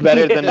they're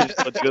better than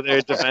the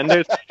other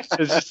defenders.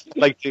 It's just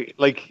like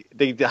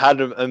they had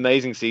an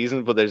amazing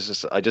season, but I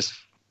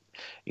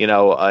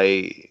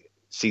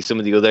see some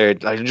of the other.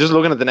 I'm just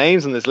looking at the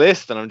names on this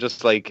list, and I'm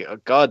just like, oh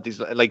God, these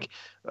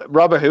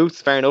Robert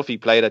Huth. Fair enough, he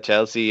played at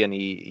Chelsea, and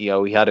he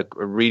had a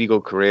really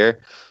good career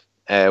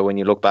when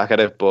you look back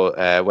at it.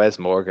 But Wes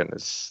Morgan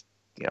is.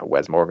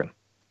 Wes Morgan.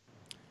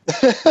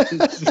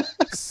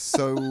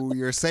 So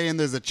you're saying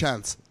there's a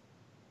chance?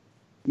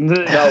 No.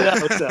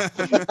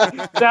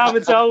 Damn,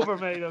 it's over,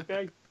 mate.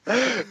 Okay.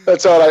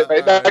 That's all right,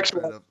 mate. Next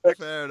one.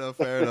 Fair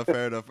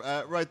enough.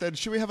 Right then,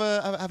 should we have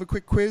a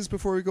quick quiz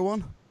before we go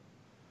on?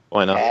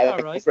 Why not? All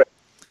right.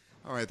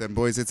 All right then,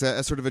 boys. It's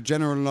a sort of a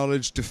general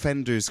knowledge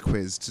defenders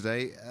quiz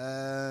today.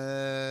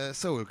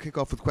 So we'll kick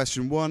off with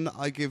question 1.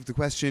 I give the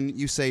question,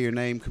 you say your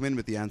name, come in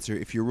with the answer.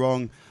 If you're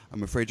wrong,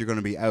 I'm afraid you're going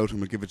to be out, and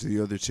we'll give it to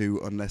the other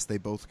two unless they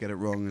both get it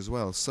wrong as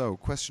well. So,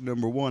 question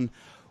number 1.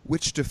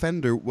 Which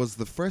defender was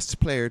the first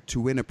player to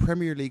win a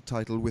Premier League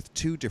title with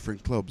 2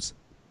 different clubs?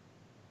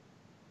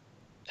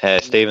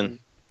 Stephen.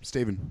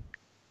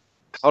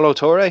 Colo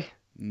Torre?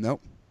 No.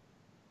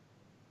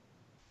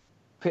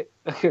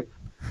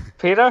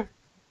 Peter?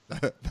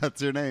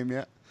 That's your name,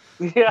 yeah.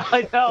 Yeah,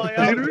 I know.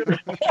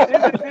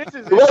 This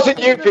is It wasn't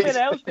you, a bit Pete.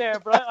 out there,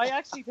 but I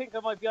actually think I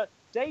might be on.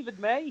 David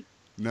May.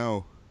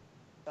 No.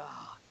 Did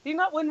he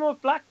not win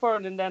with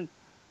Blackburn and then?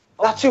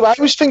 That's who I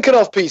was thinking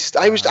of, Pete.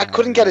 I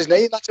couldn't get his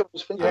name. That's what I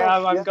was thinking Yeah,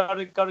 of. I'm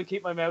gonna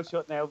keep my mouth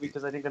shut now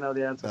because I think I know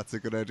the answer. That's a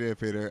good idea,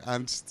 Peter.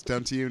 And it's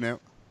down to you now.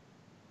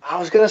 I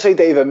was going to say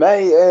David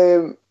May.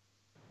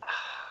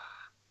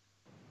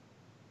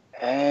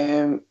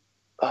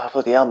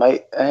 Bloody hell,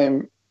 mate.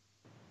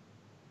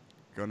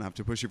 Gonna have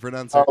to push you for an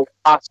answer.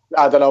 Pass.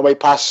 I don't know, mate.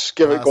 Pass.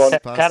 Give it. Go on.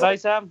 Pass. Can I,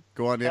 Sam?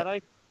 Go on, yeah. Can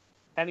I?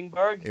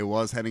 Henningberg. It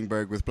was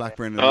Henningberg with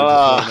Blackburn in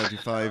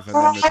 94-95 and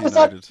then with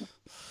United.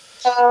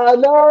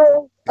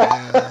 No.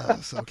 Yeah,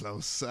 so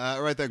close.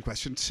 Right then,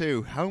 question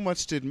 2. How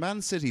much did Man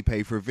City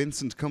pay for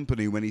Vincent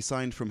Kompany when he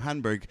signed from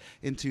Hamburg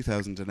in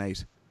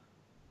 2008?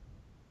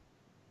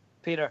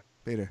 Peter.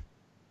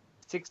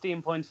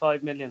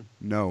 16.5 million.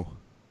 No.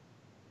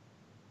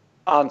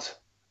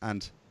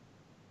 And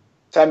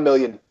 10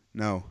 million.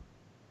 No.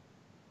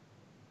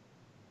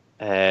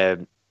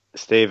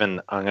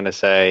 Stephen, I'm going to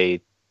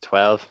say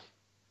 12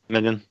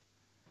 million.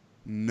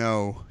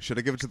 No. Should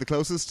I give it to the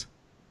closest?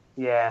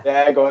 Yeah.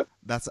 Yeah, go on.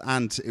 That's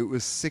Ant. It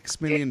was £6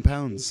 million.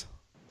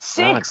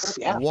 6.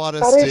 Yeah, What a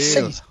that is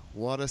steal! six.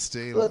 What a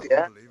steal! Bloody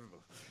hell. Unbelievable.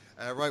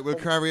 Right,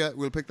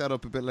 we'll pick that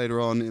up a bit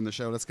later on in the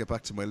show. Let's get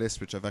back to my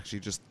list, which I've actually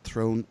just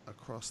thrown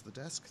across the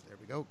desk. There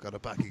we go, got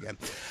it back again.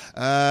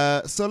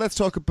 So let's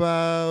talk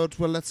about.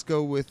 Well, let's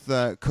go with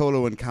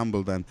Colo and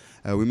Campbell then.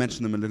 We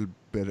mentioned them a little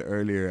bit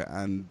earlier,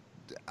 and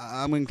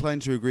I'm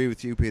inclined to agree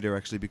with you, Peter.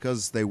 Actually,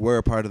 because they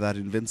were part of that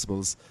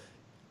Invincibles,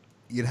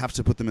 you'd have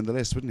to put them in the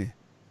list, wouldn't you?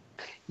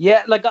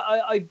 Yeah, like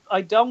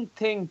I don't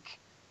think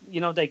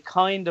they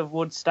kind of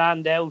would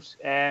stand out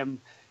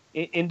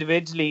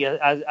individually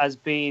as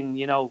being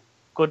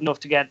good enough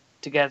to get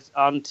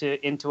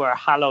into our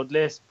hallowed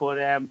list, but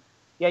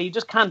you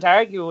just can't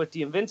argue with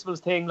the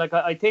Invincibles thing. Like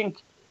I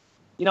think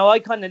I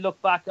kind of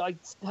look back. I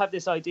have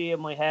this idea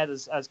in my head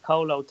as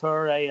Colo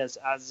Touré as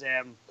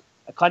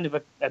a kind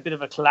of a bit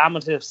of a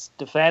calamitous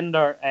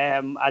defender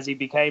as he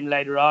became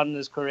later on in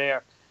his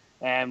career.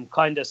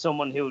 Kind of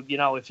someone who,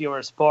 if you were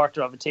a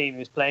supporter of a team he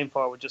was playing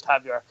for, would just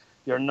have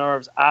your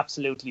nerves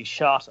absolutely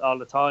shot all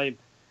the time.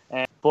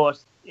 But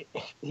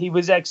he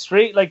was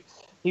extreme,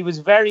 he was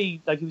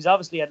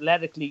obviously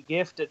athletically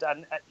gifted,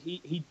 and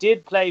he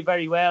did play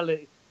very well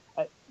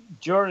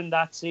during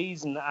that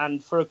season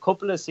and for a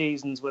couple of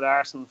seasons with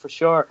Arsenal for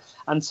sure.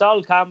 And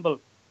Sol Campbell,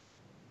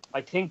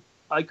 I think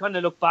I kind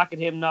of look back at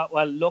him not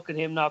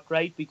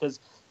great,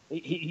 because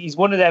he's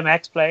one of them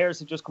ex-players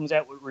who just comes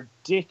out with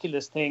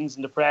ridiculous things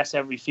in the press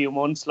every few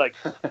months. Like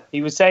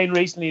he was saying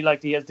recently,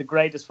 like he has the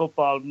greatest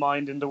football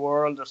mind in the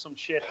world or some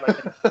shit.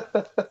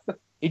 Like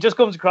he just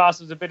comes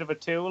across as a bit of a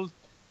tool.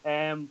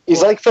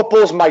 He's like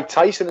football's Mike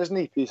Tyson, isn't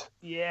he, Pete?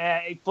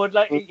 Yeah, but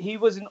he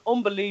was an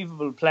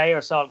unbelievable player,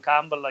 Sol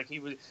Campbell. Like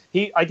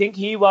I think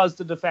he was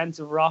the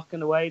defensive rock in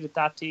the way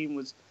that team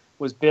was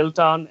built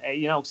on.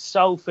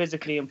 So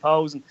physically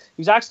imposing.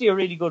 He was actually a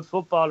really good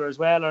footballer as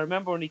well. I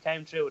remember when he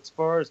came through at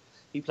Spurs,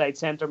 he played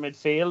centre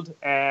midfield.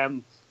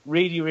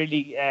 Really,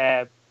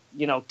 really,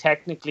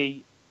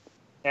 technically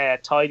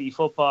tidy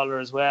footballer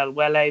as well.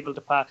 Well able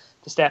to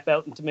step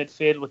out into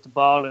midfield with the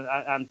ball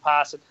and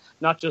pass it,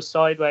 not just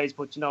sideways,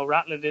 but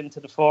rattle it into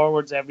the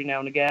forwards every now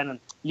and again. And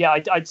yeah,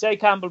 I'd say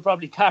Campbell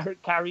probably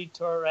carried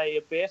Touré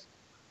a bit,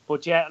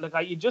 but yeah, look,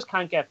 you just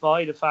can't get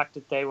by the fact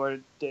that they were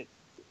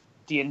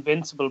the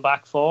invincible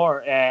back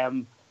four.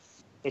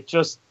 It's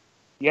just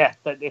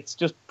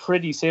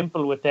pretty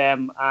simple with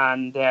them.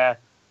 And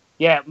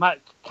Matt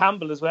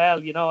Campbell as well.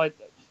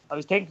 I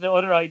was thinking of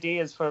other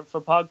ideas for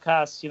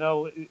podcasts,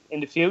 in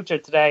the future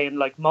today, and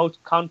like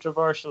most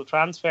controversial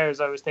transfers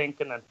I was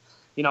thinking,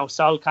 and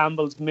Sol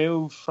Campbell's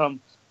move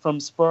from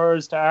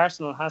Spurs to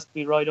Arsenal has to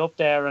be right up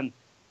there. And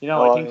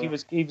I think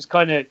he was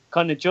kind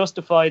of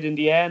justified in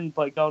the end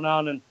by going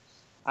on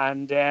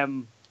and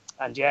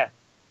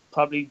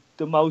probably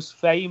the most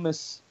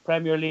famous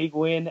Premier League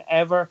win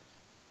ever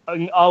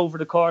over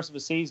the course of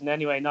a season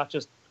anyway, not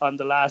just on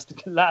the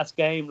last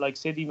game like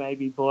City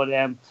maybe, but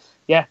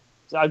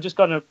so I'm just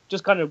kind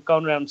of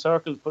going around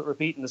circles but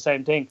repeating the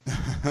same thing.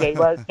 They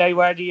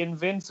were the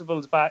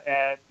Invincibles back,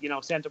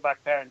 centre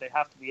back pair, and they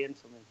have to be in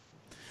for me.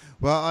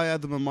 Well, I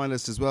had them on my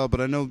list as well,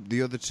 but I know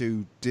the other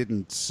two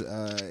didn't.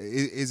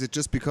 Is it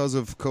just because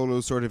of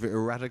Colo's sort of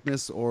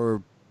erraticness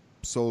or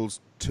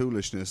Sol's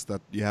toolishness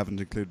that you haven't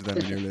included them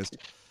in your list?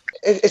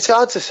 It's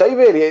hard to say,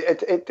 really.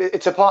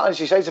 It's a partnership. As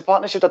you say, it's a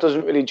partnership that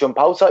doesn't really jump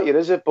out at you,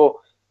 is it? But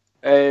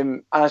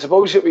and I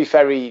suppose it'd be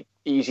very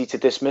easy to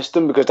dismiss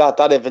them because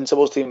that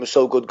Invincibles team was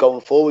so good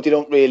going forward. You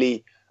don't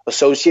really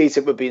associate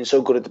it with being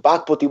so good at the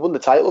back, but they won the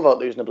title without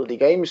losing a bloody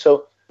game.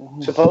 So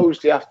suppose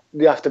they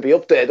have to be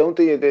up there, don't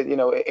they?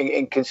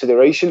 In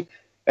consideration.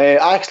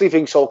 I actually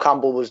think Sol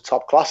Campbell was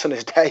top class on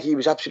his day. He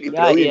was absolutely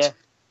brilliant.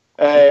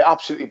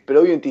 Absolutely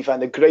brilliant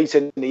defender, great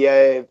in the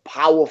air,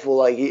 powerful.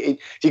 Like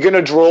you're going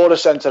to draw the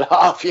centre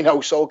half,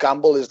 Sol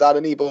Campbell is that,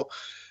 isn't he? But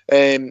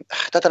I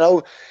don't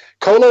know.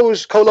 Colo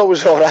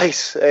was all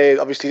right.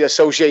 Obviously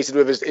associated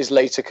with his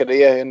later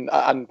career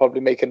and probably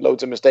making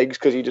loads of mistakes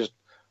because he just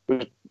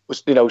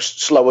was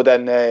slower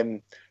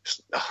than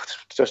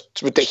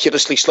just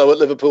ridiculously slow at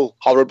Liverpool,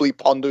 horribly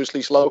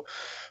ponderously slow.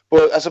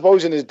 But I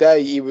suppose in his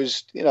day he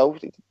was a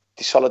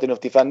solid enough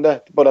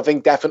defender. But I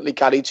think definitely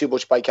carried too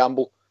much by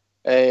Campbell.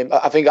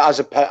 I think as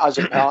a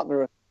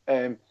partner,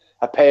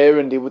 a pair,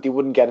 and he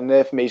wouldn't get in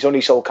there for me. It's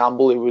only Sol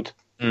Campbell who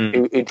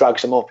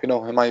drags him up,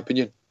 in my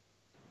opinion.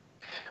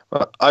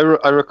 Well, I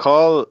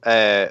recall,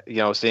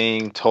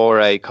 seeing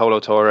Colo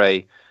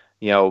Touré,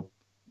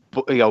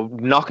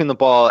 knocking the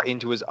ball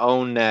into his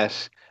own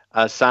net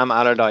as Sam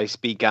Allardyce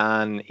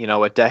began,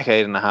 a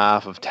decade and a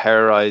half of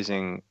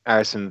terrorizing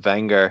Arsene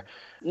Wenger,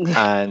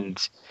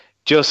 and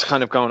just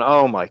kind of going,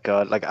 oh my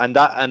god, like,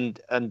 and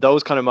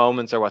those kind of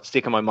moments are what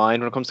stick in my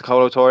mind when it comes to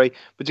Colo Touré.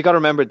 But you got to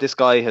remember, this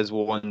guy has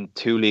won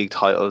 2 league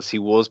titles. He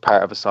was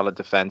part of a solid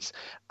defense,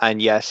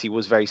 and yes, he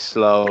was very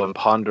slow and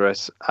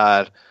ponderous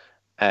at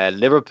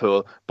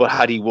Liverpool, but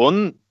had he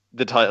won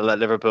the title at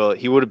Liverpool,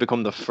 he would have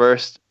become the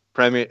first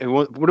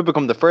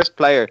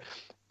player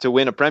to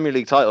win a Premier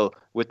League title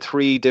with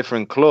 3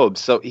 different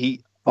clubs. So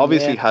he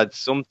obviously had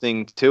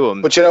something to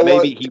him. But you know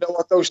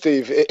what though,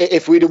 Steve?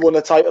 If we'd have won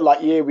a title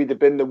that year, we'd have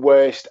been the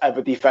worst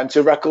ever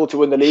defensive record to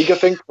win the league, I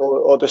think,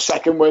 or the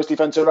second worst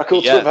defensive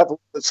record to have ever won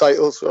the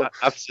title. So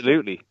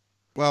absolutely.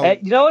 Well,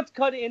 you know what's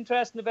kind of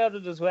interesting about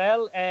it as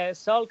well?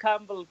 Sol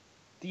Campbell,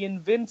 the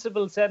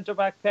invincible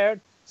centre-back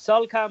pair.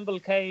 Sol Campbell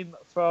came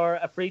for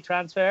a free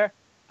transfer,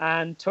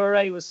 and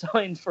Touré was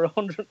signed for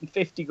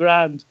 150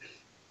 grand.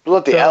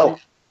 Bloody hell!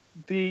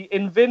 The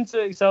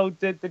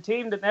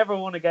team that never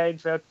won a game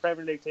throughout the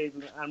Premier League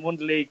team and won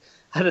the league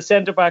had a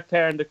centre back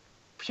pair, and the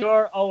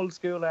pure old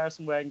school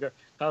Arsene Wenger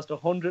cost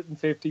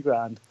 150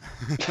 grand.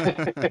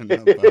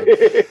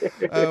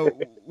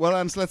 Well,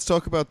 Ants, let's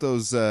talk about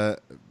those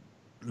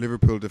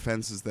Liverpool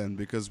defences then,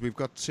 because we've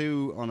got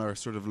 2 on our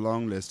sort of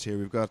long list here.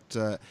 We've got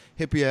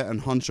Hyypiä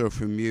and Honcho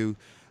from you,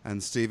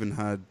 and Stephen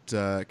had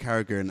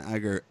Carragher and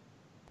Agger.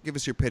 Give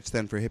us your pitch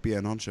then for Hyypiä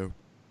and Honcho.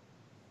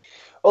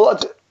 Well,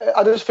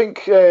 I just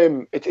think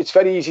it's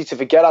very easy to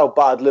forget how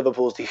bad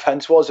Liverpool's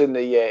defence was in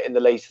the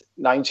late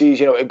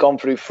 90s. It had gone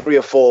through 3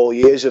 or 4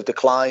 years of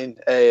decline,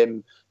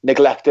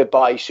 neglected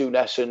by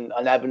Souness and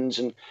Evans,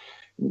 and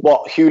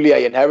what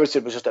Houllier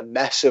inherited was just a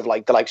mess of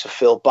the likes of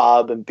Phil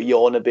Babb and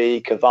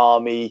Bjornaby,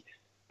 Cavani,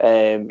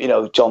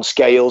 John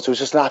Scales. It was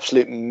just an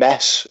absolute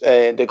mess.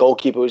 The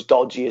goalkeeper was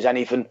dodgy as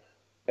anything.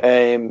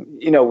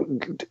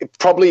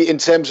 Probably in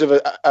terms of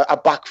a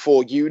back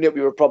 4 unit,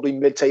 we were probably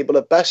mid-table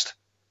at best.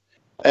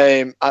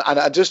 And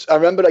I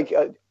remember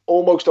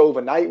almost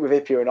overnight with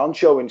Hyypiä and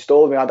Honcho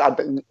installed.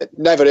 I'd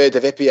never heard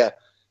of Hyypiä,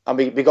 and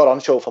we got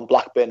Honcho from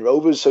Blackburn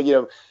Rovers,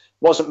 so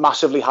wasn't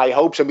massively high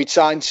hopes, and we'd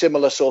signed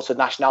similar sorts of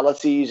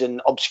nationalities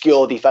and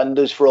obscure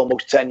defenders for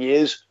almost 10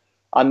 years,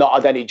 and not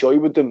had any joy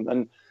with them.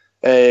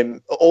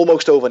 And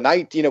almost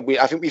overnight,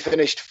 I think we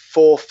finished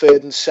 4th,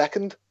 3rd, and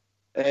 2nd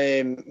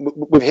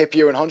with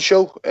Hyypiä and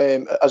Honcho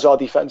as our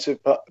defensive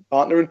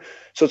partner. And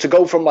so to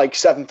go from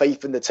 7th,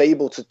 8th in the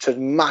table to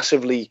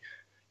massively,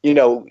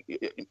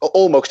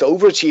 almost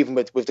overachieving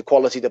with the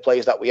quality of the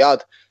players that we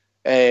had.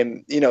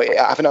 I think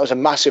that was a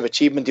massive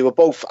achievement. They were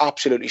both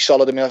absolutely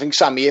solid. I think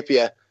Sami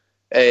Hyypiä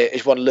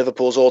is one of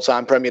Liverpool's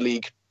all-time Premier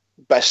League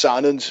best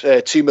signings.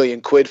 £2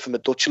 million from the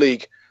Dutch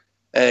league.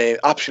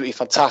 Absolutely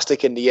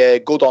fantastic in the air,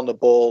 good on the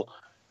ball,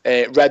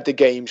 read the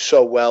game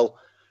so well.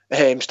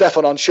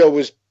 Stefan Honcho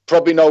was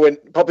probably not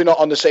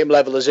on the same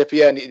level as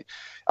Hyypiä, and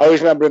I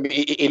always remember him.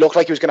 He looked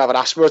like he was going to have an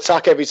asthma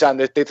attack every time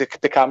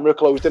the camera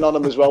closed in on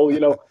him as well.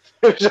 It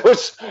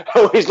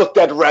always looked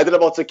dead red and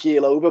about to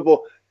keel over.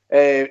 But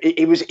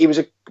he was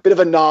a bit of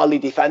a gnarly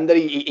defender.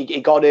 He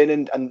got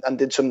in and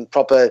did some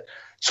proper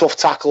tough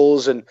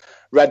tackles and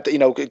read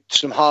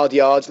some hard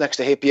yards next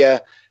to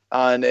Hyypiä,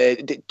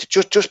 and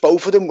just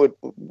both of them were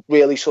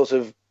really sort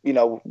of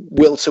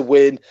will to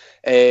win.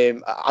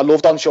 I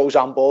loved Honcho's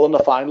handball in the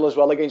final as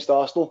well against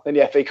Arsenal in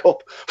the FA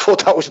Cup.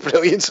 Thought that was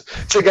brilliant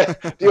to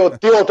get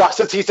the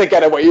audacity to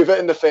get away with it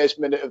in the first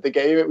minute of the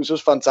game. It was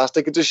just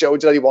fantastic. It just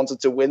showed you that he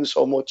wanted to win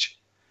so much.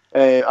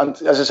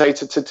 And as I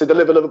say, to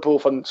deliver Liverpool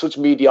from such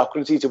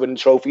mediocrity to winning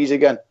trophies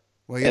again,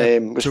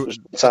 was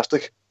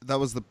fantastic. That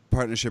was the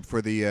partnership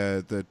for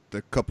the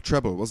Cup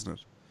treble, wasn't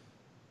it?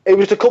 It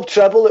was the Cup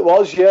treble, it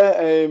was, yeah.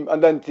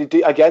 And then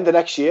again the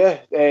next year,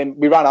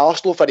 we ran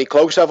Arsenal very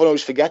close. Everyone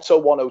always forgets,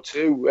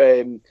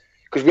 1-2,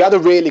 because we had a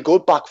really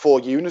good back 4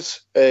 units.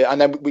 And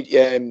then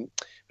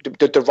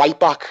the right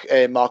back,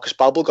 Marcus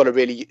Babbel, got a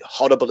really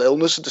horrible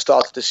illness at the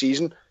start of the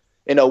season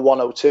in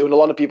 1-2. And a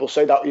lot of people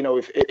say that,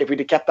 if we'd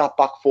have kept that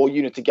back 4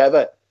 unit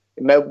together,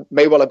 it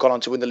may well have gone on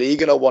to win the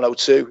league in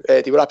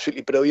 1-2. They were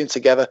absolutely brilliant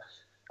together.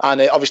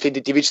 And obviously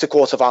they reached the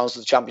quarterfinals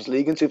of the Champions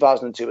League in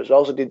 2002 as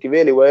well. So they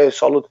really were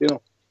solid,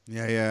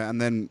 Yeah. And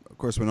then, of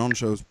course, when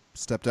Honcho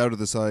stepped out of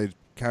the side,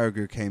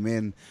 Carragher came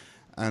in.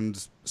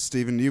 And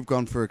Stephen, you've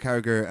gone for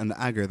Carragher and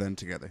Agger then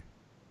together.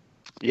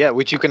 Yeah,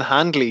 which you can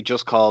handily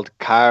just called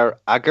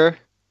Car-Agger.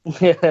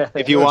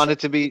 If you want it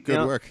to be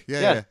good work.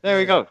 Yeah. There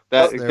we go.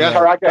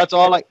 That's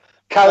all I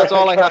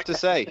have to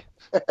say.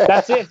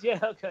 That's it. Yeah.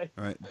 Okay.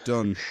 All right.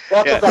 Done.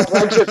 So there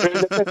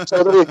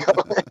we go.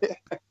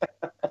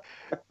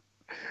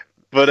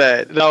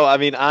 But no, I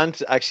mean,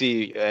 Ant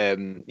actually,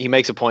 he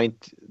makes a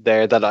point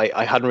there that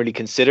I hadn't really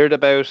considered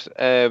about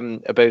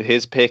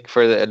his pick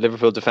for the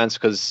Liverpool defense,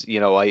 because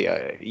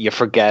you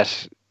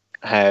forget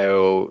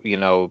how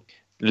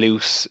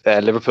loose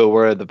Liverpool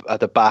were at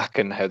the back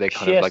and how they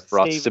kind of like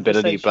brought Steve,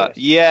 stability. But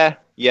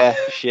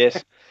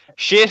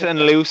shit and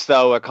loose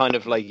though are kind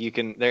of like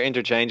they're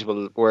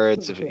interchangeable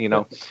words,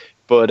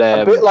 But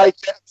a bit like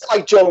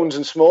Jones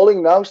and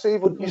Smalling now,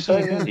 Steve, wouldn't you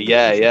say?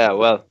 Yeah.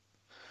 Well,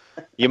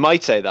 you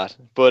might say that,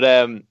 but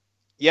I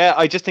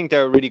just think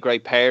they're a really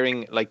great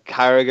pairing. Like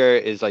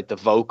Carragher is like the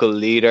vocal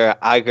leader.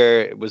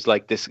 Agger was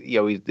like this,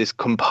 this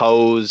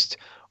composed,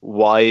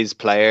 wise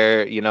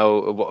player. He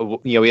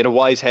had a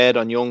wise head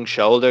on young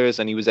shoulders,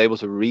 and he was able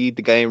to read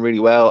the game really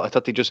well. I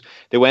thought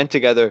they went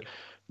together,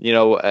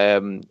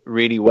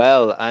 really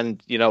well.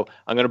 And I'm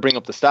going to bring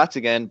up the stats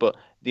again, but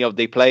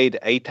they played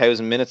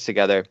 8,000 minutes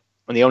together,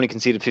 and they only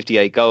conceded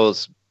 58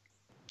 goals.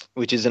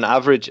 Which is an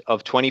average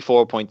of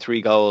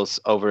 24.3 goals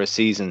over a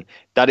season.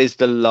 That is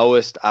the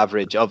lowest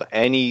average of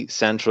any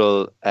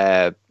central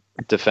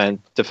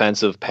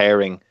defensive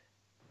pairing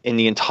in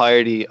the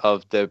entirety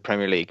of the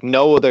Premier League.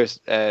 No other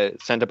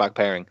centre-back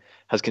pairing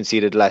has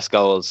conceded less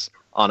goals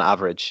on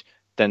average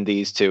than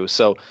these two.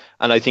 So,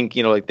 and I think,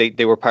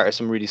 they were part of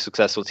some really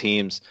successful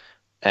teams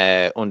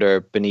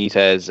under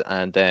Benitez,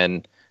 and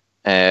then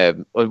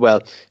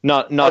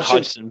not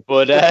Hodgson,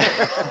 but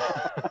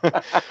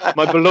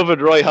my beloved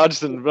Roy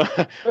Hodgson.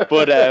 But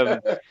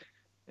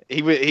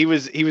he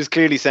was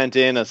clearly sent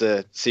in as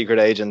a secret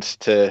agent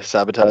to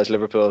sabotage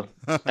Liverpool.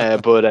 But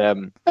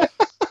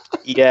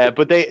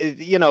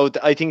they,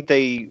 I think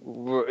they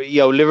were,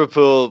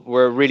 Liverpool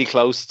were really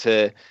close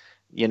to,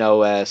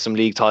 some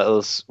league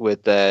titles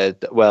with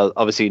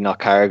obviously not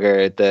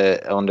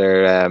Carragher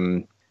under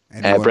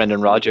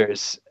Brendan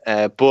Rodgers,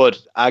 but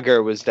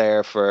Agger was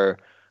there for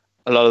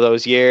a lot of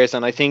those years,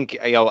 and I think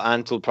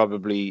Ant will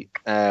probably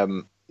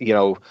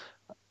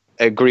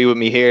agree with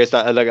me here, is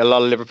that like a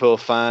lot of Liverpool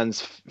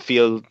fans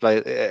feel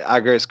like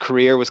Agger's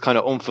career was kind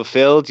of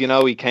unfulfilled.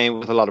 He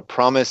came with a lot of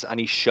promise, and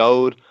he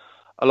showed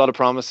a lot of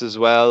promise as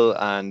well,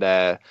 and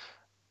a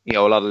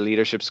lot of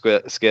leadership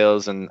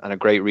skills and a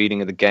great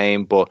reading of the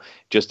game, but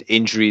just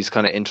injuries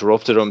kind of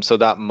interrupted him, so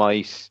that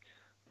might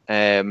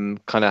kind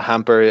of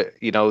hamper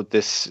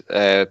this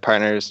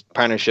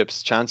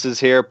partnership's chances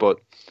here. But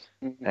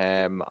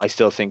I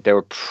still think they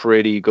were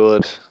pretty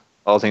good,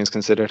 all things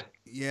considered.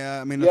 Yeah,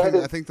 I mean,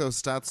 I think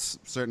those stats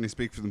certainly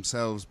speak for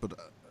themselves. But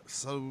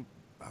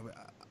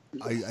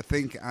I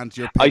think, and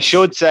your picks, I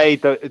should say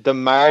the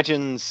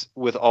margins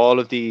with all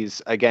of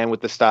these, again with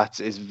the stats,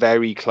 is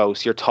very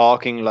close. You're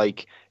talking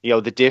like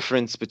the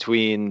difference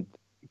between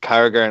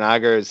Carragher and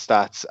Agger's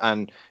stats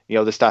and the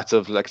stats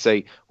of, like,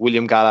 say,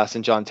 William Gallas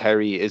and John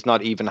Terry is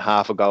not even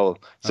half a goal.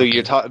 So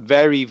you're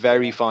very,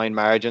 very fine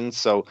margins.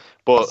 So,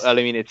 but I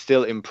mean, it's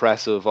still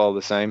impressive all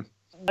the same.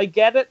 I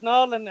get it,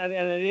 Noel, and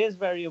it is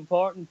very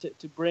important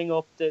to bring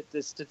up the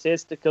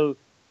statistical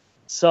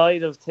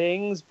side of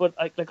things. But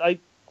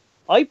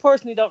I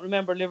personally don't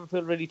remember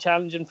Liverpool really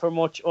challenging for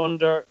much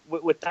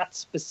with that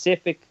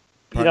specific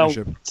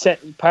partnership.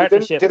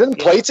 Partnership. They didn't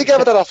play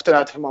together that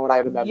often, from what I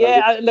remember.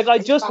 Yeah, I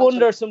just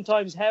wonder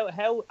sometimes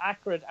how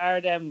accurate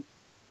are them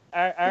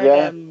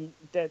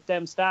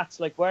stats?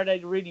 Like, were they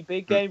really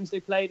big games they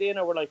played in,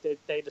 or were like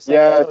they the same?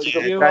 That's the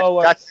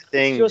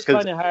thing. It's just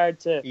kind of hard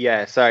to.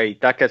 Yeah, sorry,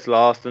 that gets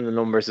lost in the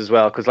numbers as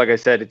well. Because, like I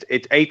said,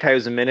 it's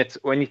 8,000 minutes.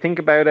 When you think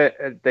about it,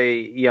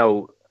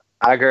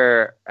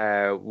 Agger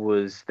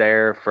was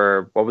there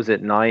for, what was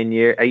it, 9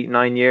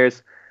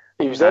 years.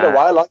 He was there a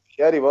while.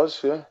 Yeah, he was.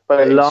 Yeah,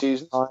 about 8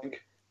 seasons, I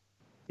think.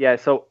 Yeah,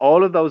 so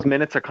all of those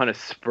minutes are kind of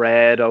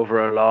spread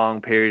over a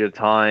long period of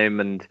time,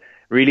 and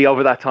really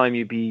over that time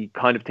you'd be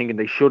kind of thinking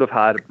they should have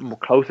had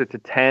closer to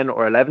 10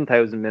 or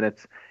 11,000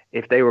 minutes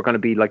if they were going to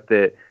be like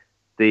the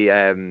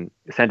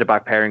centre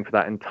back pairing for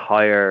that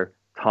entire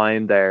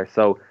time there.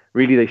 So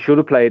really they should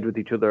have played with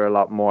each other a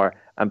lot more,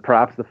 and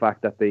perhaps the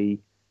fact that they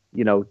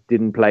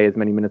didn't play as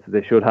many minutes as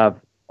they should have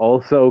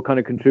also kind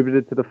of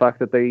contributed to the fact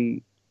that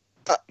they.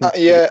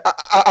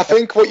 I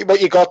think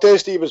what you got there,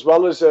 Steve, as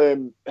well, is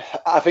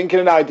I think in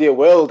an ideal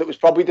world it was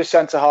probably the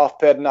centre half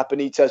pairing that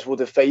Benitez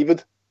would have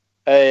favoured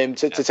to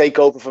take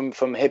over from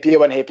Hyypiä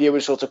when Hyypiä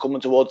was sort of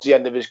coming towards the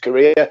end of his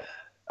career.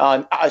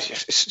 And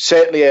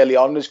certainly early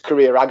on in his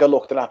career, Agger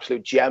looked an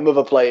absolute gem of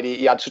a player.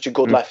 He had such a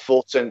good left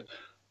foot, and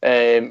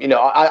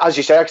as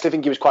you say, I actually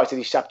think he was quite a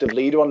deceptive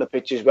leader on the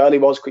pitch as well. He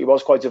was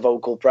quite a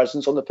vocal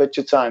presence on the pitch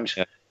at times.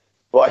 Yeah.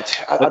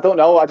 But I don't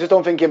know. I just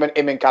don't think him and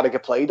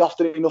Carragher played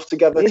often enough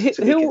together to be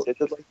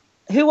considered.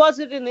 Who was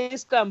it in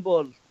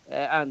Istanbul?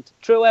 And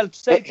through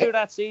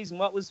that season,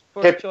 what was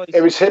first choice?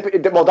 It was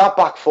Hippie. Well, that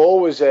back four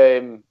was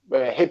Hippie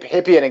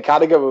and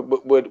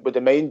Carragher were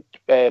the main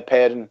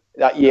pairing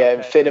that year. Okay.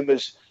 And Finnan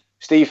was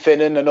Steve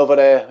Finnan,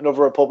 another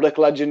Republic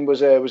legend,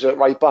 was at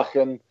right back,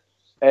 and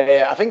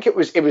I think it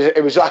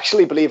was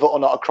actually, believe it or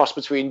not, a cross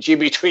between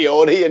Jimmy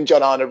Traore and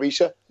John Arne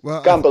Riise.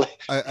 Well, can't believe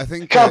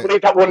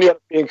that won the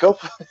European Cup.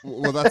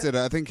 Well, that's it.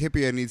 I think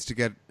Hyypiä needs to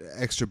get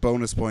extra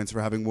bonus points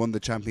for having won the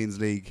Champions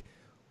League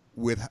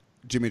with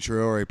Jimmy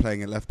Traore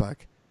playing at left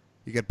back.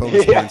 You get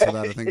bonus points for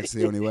that. I think it's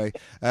the only way.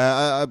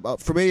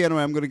 For me,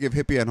 anyway, I'm going to give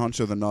Hyypiä and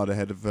Honcho the nod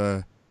ahead of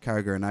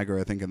Carragher and Agger,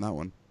 I think, in that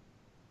one.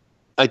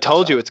 I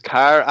told you, it's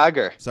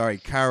Carragher. Sorry,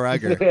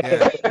 Carragher.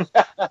 Yeah.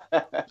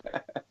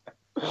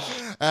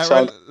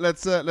 Right,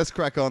 let's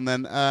crack on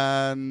then.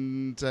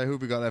 And who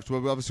have we got left?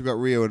 Well, we obviously got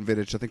Rio and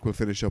Vidic. I think we'll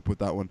finish up with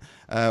that one.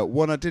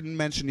 One I didn't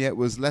mention yet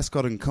was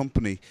Lescott and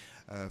Company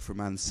for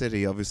Man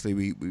City. Obviously,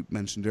 we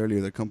mentioned earlier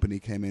that Company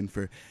came in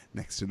for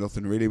next to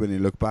nothing, really, when you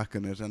look back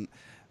on it. And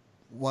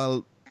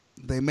while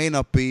they may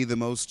not be the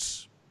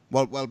most...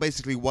 While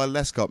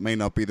Lescott may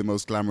not be the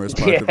most glamorous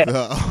part of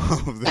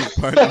the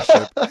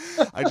partnership,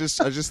 I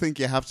just think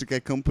you have to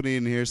get Company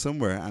in here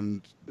somewhere,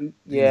 and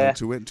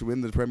to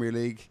win the Premier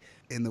League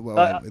in the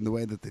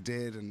way that they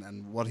did,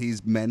 and what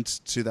he's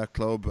meant to that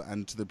club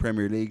and to the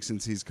Premier League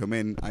since he's come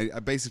in,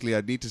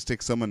 I'd need to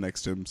stick someone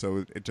next to him,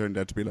 so it turned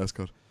out to be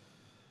Lescott.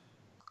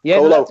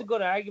 Yeah, no, that's a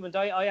good argument.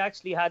 I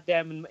actually had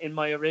them in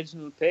my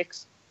original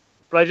picks,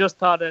 but I just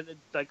thought I'd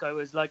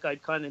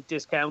kind of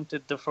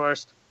discounted the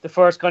first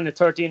kind of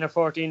 13 or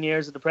 14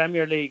 years of the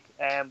Premier League,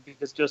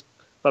 because just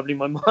probably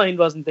my mind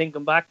wasn't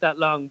thinking back that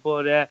long.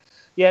 But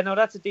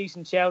that's a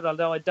decent shout.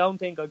 Although I don't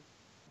think I'd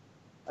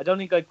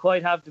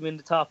quite have them in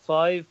the top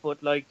five. But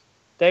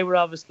they were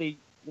obviously,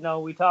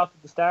 we talked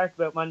at the start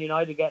about Man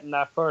United getting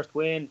that first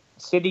win,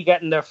 City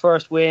getting their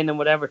first win in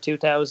whatever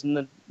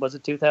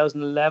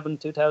 2011,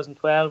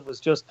 2012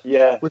 was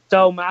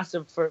so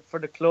massive for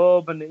the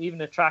club, and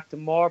even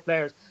attracting more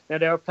players. Now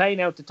they were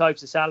paying out the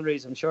types of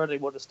salaries. I'm sure they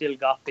would have still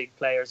got big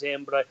players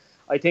in, but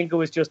I think it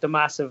was just a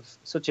massive,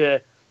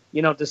 the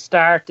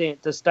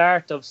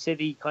start of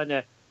City kind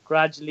of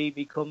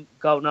gradually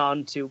going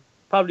on to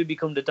probably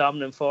become the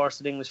dominant force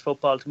in English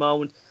football at the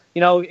moment.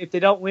 If they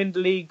don't win the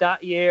league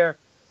that year,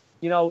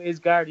 is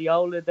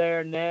Guardiola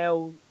there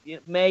now?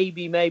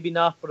 Maybe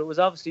not, but it was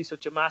obviously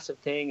such a massive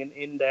thing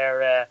in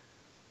their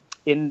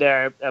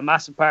a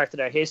massive part of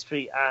their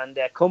history, and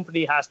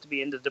Company has to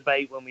be in the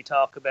debate when we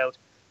talk about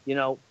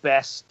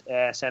best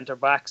centre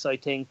backs, I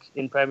think,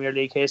 in Premier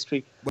League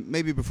history.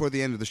 Maybe before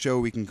the end of the show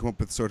we can come up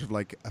with sort of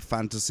like a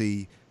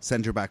fantasy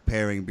centre back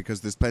pairing,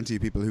 because there's plenty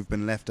of people who've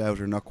been left out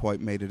or not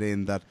quite made it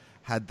in, that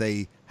had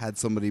they had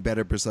somebody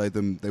better beside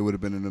them, they would have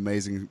been an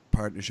amazing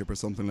partnership or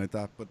something like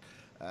that. But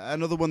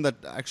another one that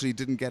actually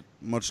didn't get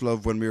much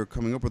love when we were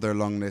coming up with our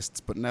long lists,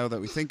 but now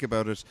that we think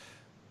about it,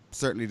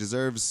 certainly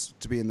deserves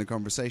to be in the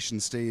conversation,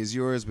 Steve, is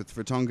yours with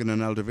Vertonghen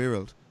and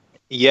Alderweireld.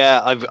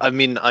 Yeah,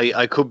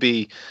 I could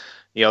be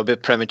a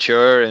bit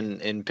premature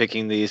in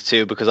picking these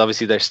two, because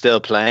obviously they're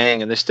still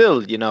playing and they're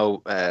still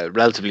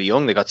relatively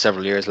young. They got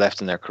several years left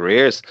in their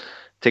careers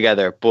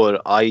together,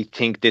 but I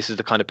think this is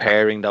the kind of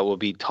pairing that we'll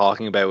be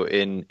talking about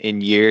in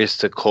years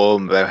to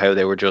come, about how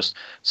they were just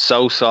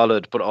so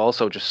solid, but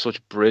also just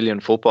such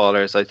brilliant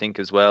footballers. I think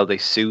as well they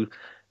suit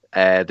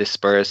this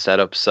Spurs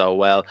setup so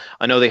well.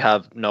 I know they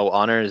have no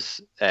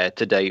honours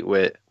to date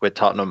with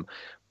Tottenham,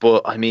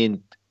 but I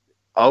mean,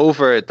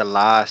 over the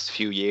last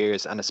few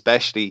years, and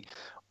especially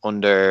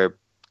under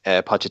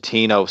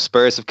Pochettino,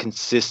 Spurs have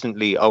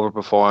consistently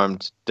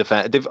overperformed.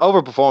 They've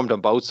overperformed on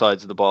both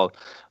sides of the ball,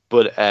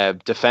 but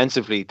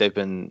defensively they've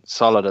been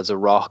solid as a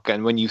rock.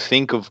 And when you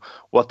think of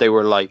what they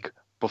were like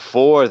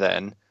before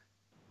then,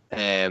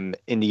 in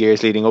the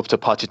years leading up to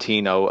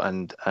Pochettino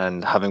and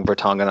having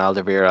Vertonghen and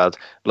Alderweireld,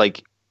 I'm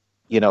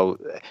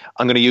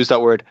going to use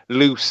that word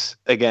loose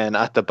again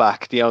at the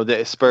back.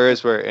 The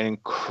Spurs were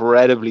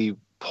incredibly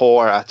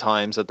poor at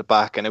times at the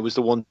back, and it was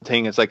the one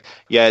thing. It's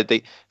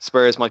the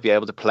Spurs might be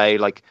able to play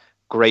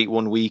great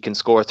one week and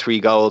score 3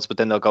 goals, but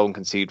then they'll go and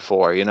concede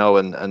 4,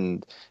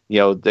 and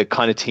the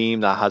kind of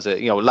team that has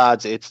it,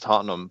 lads, it's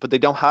Tottenham, but they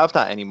don't have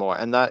that anymore.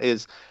 And that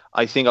is,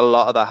 I think a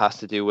lot of that has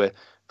to do with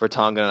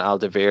Vertonghen and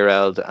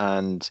Alderweireld.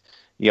 And,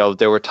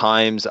 there were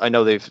times, I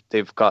know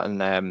they've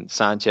gotten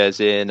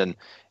Sanchez in, and,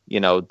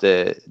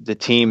 the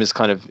team is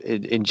kind of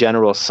in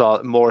general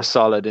more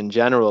solid in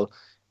general.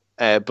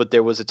 But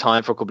there was a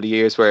time for a couple of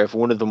years where if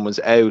one of them was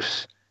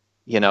out,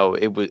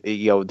 it was,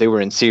 they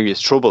were in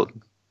serious trouble.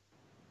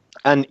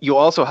 And you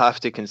also have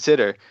to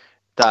consider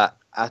that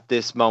at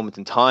this moment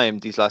in time,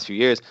 these last few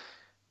years,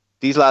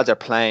 these lads are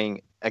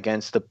playing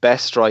against the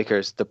best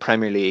strikers the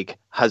Premier League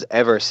has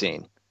ever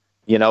seen.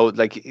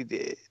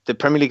 The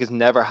Premier League has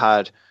never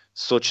had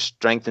such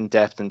strength and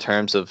depth in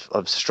terms of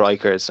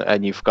strikers.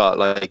 And you've got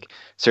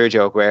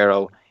Sergio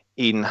Aguero,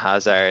 Eden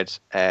Hazard,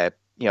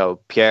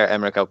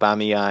 Pierre-Emerick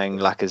Aubameyang,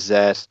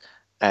 Lacazette.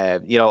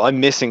 I'm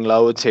missing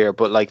loads here,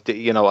 but I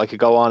could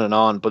go on and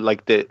on. But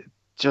the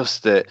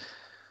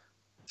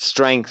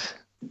strength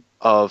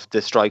of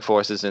the strike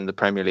forces in the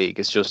Premier League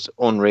is just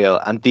unreal.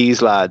 And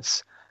these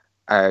lads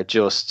are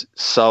just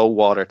so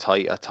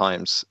watertight at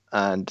times.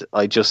 And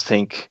I just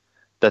think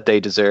that they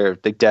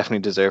definitely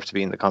deserve to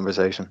be in the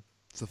conversation.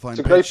 It's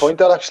a great point,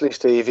 that actually,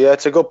 Steve. Yeah,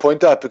 it's a good point,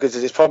 that,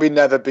 because it's probably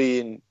never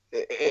been,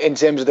 in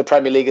terms of the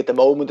Premier League at the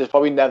moment, there's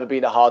probably never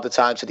been a harder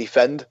time to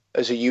defend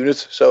as a unit.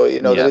 So,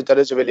 that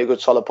is a really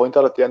good solid point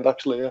at the end,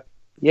 actually, yeah.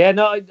 Yeah,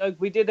 no,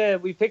 we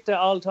picked an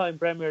all-time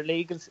Premier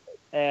League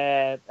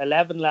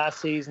 11 last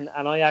season,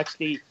 and I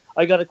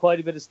got quite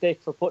a bit of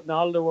stick for putting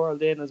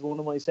Alderweireld in as one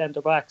of my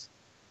centre-backs.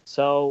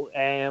 So,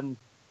 I'd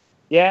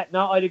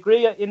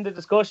agree in the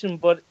discussion,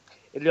 but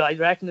I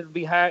reckon it'll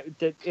be hard.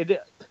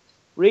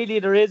 Really,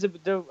 there's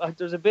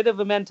a bit of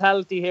a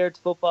mentality here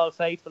to football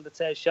faithful that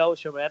says show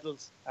us your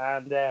medals,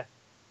 and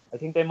I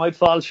think they might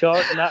fall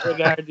short in that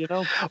regard,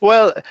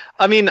 Well,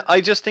 I mean,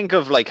 I just think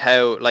of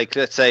how,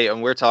 let's say,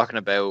 and we're talking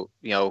about,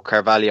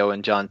 Carvalho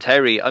and John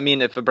Terry. I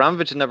mean, if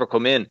Abramovich had never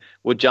come in,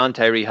 would John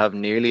Terry have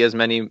nearly as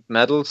many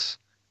medals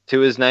to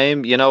his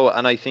name?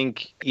 And I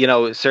think,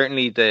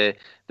 certainly the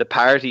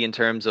parity in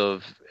terms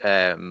of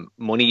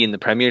money in the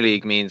Premier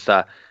League means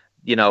that,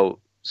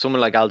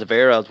 someone like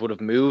Alderweireld would have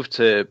moved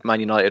to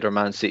Man United or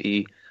Man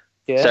City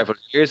several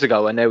years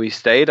ago, and now he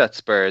stayed at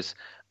Spurs.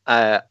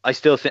 I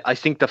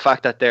think the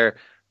fact that they're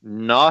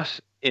not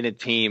in a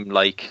team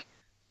like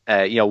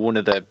one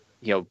of the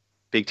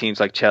big teams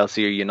like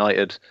Chelsea or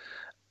United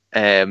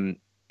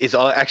is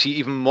actually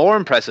even more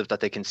impressive,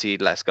 that they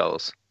concede less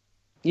goals.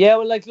 Yeah,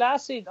 well,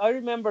 last season, I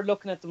remember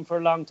looking at them for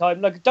a long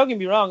time. Don't get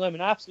me wrong, I'm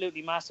an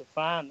absolutely massive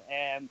fan.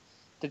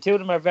 The two of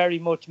them are very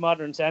much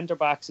modern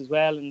centre-backs as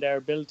well, in their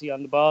ability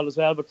on the ball as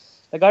well. But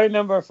I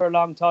remember for a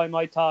long time,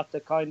 I thought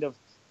that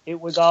it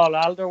was all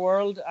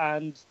Alderweireld,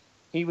 and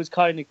he was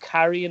kind of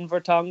carrying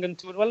Vertonghen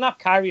to it. Well, not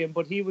carrying,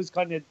 but he was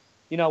kind of,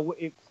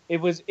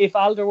 it was, if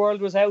Alderweireld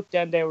was out,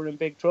 then they were in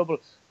big trouble.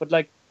 But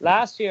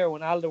last year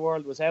when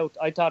Alderweireld was out,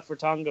 I thought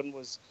Vertonghen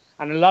was,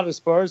 and a lot of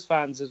Spurs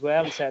fans as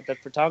well said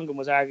that Vertonghen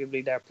was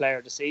arguably their player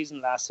of the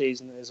season last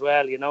season as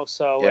well,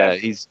 So yeah,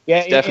 he's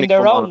definitely in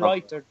their own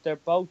right, they're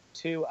both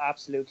two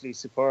absolutely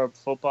superb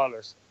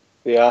footballers.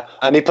 Yeah,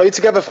 and they played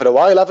together for a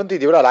while, haven't they?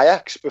 They were at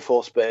Ajax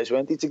before Spurs,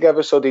 weren't they,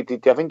 together? So I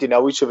think they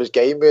know each other's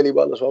game really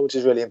well as well, which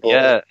is really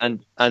important. Yeah,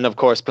 and of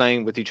course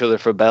playing with each other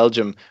for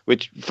Belgium,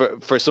 which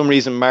for some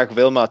reason Mark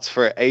Wilmots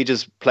for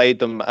ages played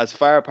them as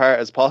far apart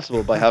as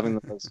possible by having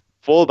them as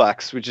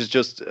fullbacks, which is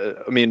just,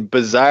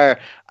 bizarre.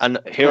 And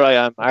here I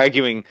am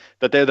arguing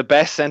that they're the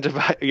best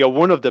centre-back,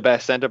 one of the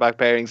best centre-back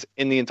pairings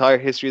in the entire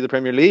history of the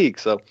Premier League.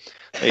 So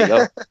there you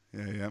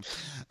go.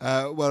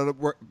 Well,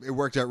 it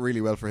worked out really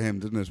well for him,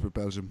 didn't it, with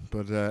Belgium?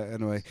 But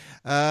anyway,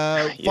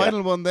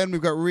 final one then. We've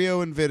got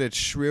Rio and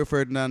Vidic, Rio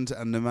Ferdinand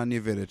and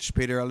Nemanja Vidic.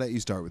 Peter, I'll let you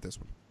start with this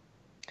one.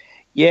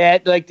 Yeah,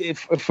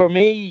 for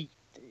me,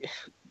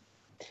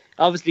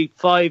 obviously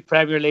 5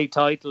 Premier League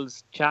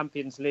titles,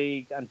 Champions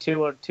League, and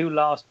two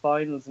lost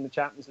finals in the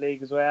Champions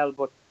League as well.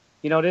 But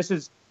this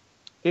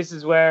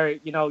is where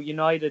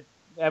United,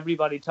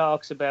 everybody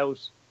talks about.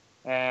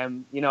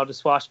 The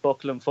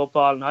swashbuckling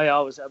football, and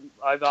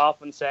I've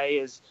often say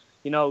is,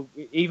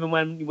 even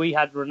when we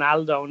had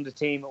Ronaldo on the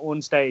team at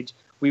one stage,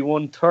 we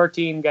won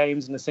 13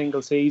 games in a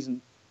single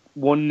season,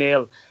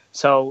 1-0.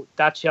 So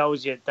that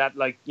shows you that,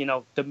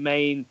 the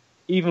main,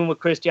 even with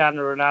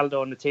Cristiano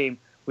Ronaldo on the team,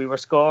 we were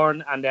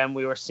scoring, and then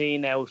we were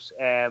seeing out.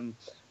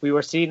 We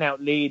were seeing out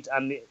leads,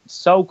 and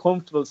so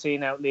comfortable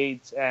seeing out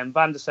leads. Van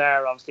der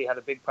Sar obviously had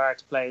a big part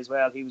to play as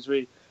well. He was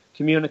really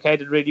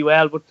communicated really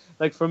well.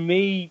 But for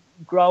me,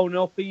 growing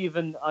up,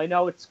 even, I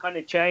know it's kind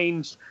of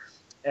changed,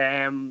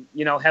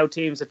 how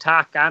teams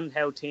attack and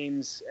how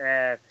teams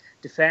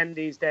defend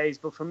these days.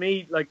 But for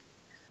me,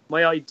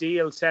 my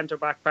ideal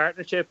centre-back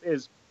partnership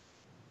is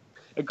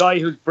a guy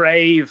who's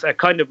brave, a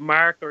kind of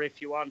marker,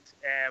 if you want,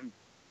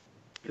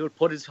 who'll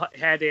put his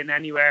head in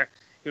anywhere.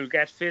 He'll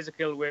get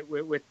physical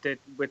with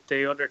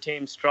the other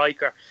team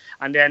striker,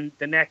 and then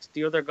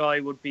the other guy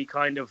would be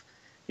kind of,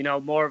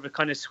 more of a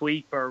kind of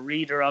sweeper,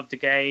 reader of the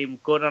game,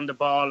 good on the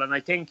ball. And I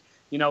think,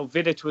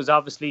 Vidic was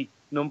obviously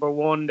number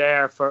one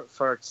there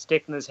for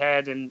sticking his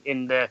head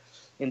in the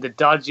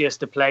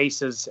dodgiest of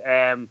places.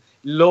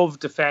 Loved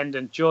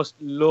defending, just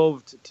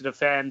loved to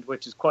defend,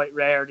 which is quite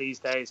rare these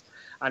days.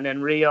 And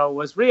then Rio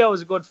was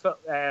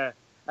a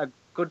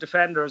good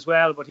defender as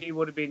well, but he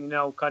would have been,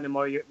 kind of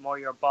more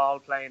your ball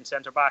playing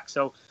centre back.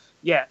 So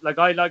yeah,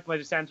 I like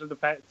my central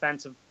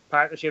defensive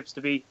partnerships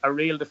to be a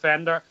real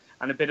defender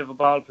and a bit of a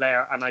ball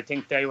player, and I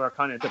think they were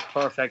kind of the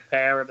perfect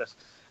pair of it,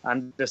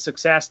 and the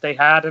success they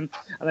had, and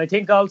I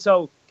think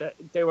also that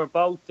they were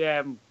both,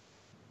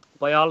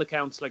 by all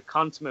accounts,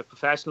 consummate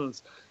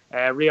professionals.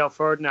 Rio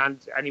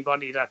Ferdinand,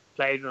 anybody that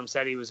played with him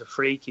said he was a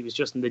freak. He was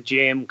just in the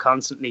gym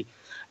constantly,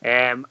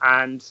 and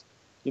I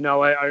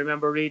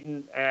remember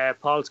reading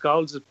Paul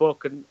Scholes'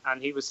 book,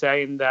 and he was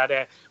saying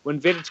that when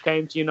Vidic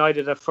came to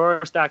United at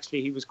first,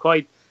 actually he was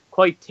quite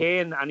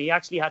thin, and he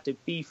actually had to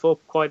beef up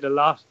quite a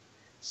lot.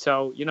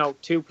 So,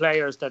 two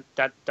players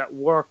that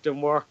worked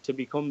to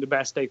become the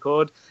best they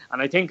could.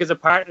 And I think as a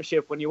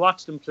partnership, when you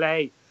watch them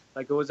play,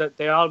 Like it was,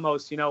 they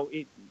almost,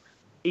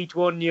 each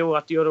one knew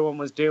what the other one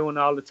was doing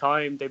all the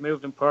time. They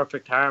moved in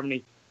perfect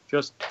harmony.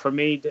 Just for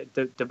me,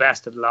 the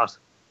best of the lot.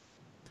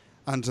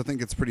 And I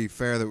think it's pretty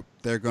fair that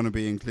they're going to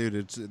be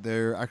included.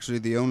 They're actually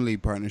the only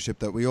partnership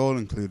that we all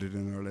included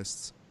in our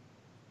lists.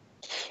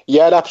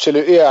 Yeah,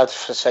 absolutely. I'd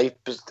say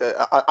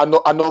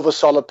another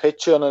solid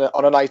picture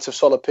on a night of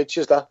solid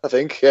pictures. That I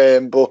think,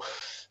 but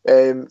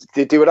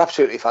they were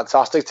absolutely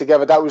fantastic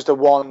together. That was the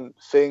one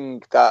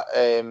thing that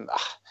it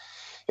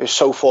was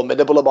so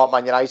formidable about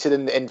Man United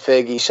in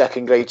Fergie's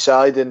second grade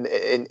side in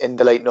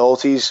the late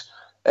noughties.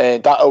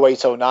 That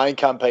 08-09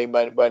 campaign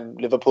when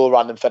Liverpool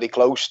ran them very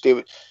close.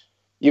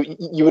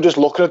 You were just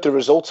looking at the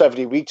results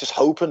every week, just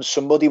hoping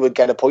somebody would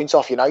get a point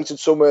off United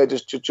somewhere,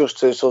 just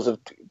to sort of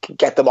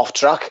get them off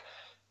track.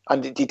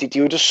 And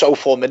they were just so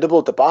formidable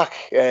at the back.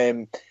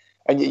 I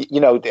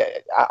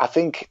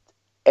think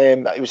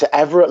it was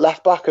Everett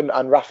left back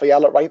and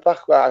Raphael at right back.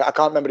 I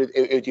can't remember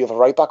who the other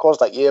right back was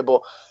that year,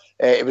 but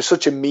it was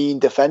such a mean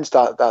defence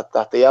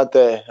that they had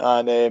there.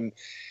 And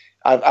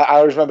I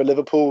always remember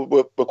Liverpool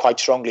were quite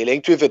strongly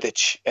linked with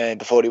Vidic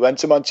before he went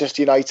to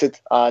Manchester United.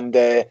 And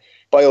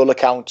by all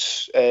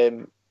accounts,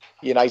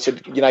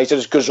 United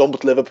has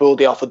gazumped Liverpool.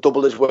 They offered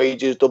double his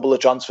wages, double the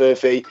transfer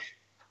fee.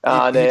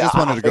 And he just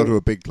wanted to go to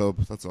a big club,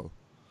 that's all.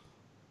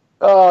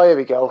 Oh, here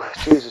we go.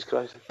 Jesus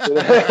Christ.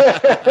 But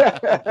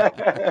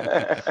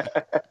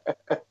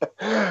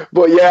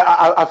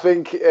yeah, I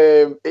think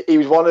he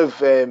was one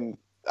of...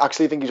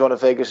 actually, I think he's one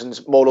of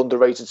Ferguson's more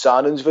underrated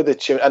signings for the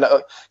team. And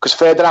because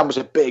Ferdinand was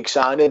a big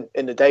signing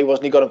in the day,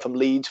 wasn't he? Got him from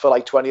Leeds for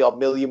like 20-odd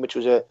million, which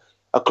was a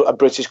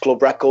British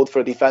club record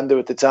for a defender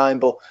at the time.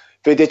 But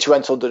Vidic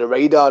went under the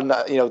radar, and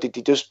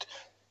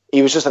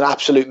he was just an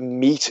absolute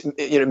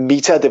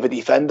meathead of a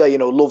defender.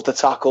 Loved the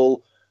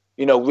tackle.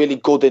 Really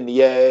good in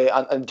the air.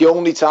 And the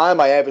only time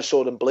I ever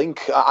saw him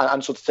blink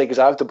and sort of take his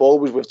eye off the ball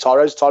was with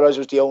Torres. Torres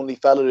was the only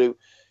fella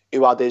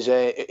who had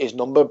his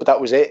number, but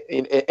that was it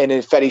in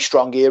a very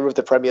strong era of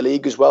the Premier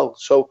League as well.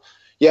 So,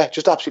 yeah,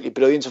 just absolutely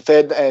brilliant.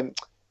 And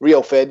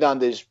Rio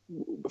Ferdinand is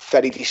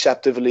very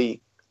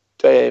deceptively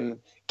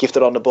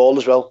gifted on the ball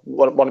as well.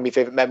 One of my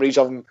favourite memories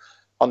of him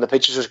on the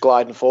pitches was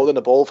gliding forward in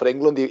the ball for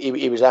England.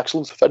 He was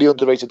excellent, very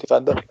underrated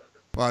defender.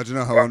 Well, I don't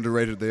know how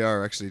underrated they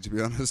are, actually, to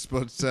be honest.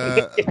 But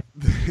no,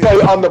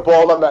 on the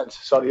ball, I meant.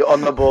 Sorry,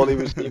 on the ball, he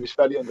was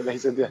very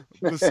underrated. Yeah.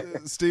 But,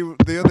 Steve,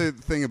 the other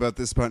thing about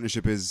this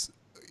partnership is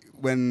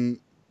when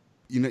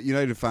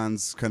United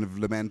fans kind of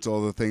lament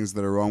all the things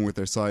that are wrong with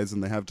their sides,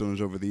 and they have done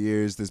it over the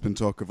years. There's been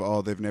talk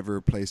of, they've never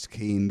replaced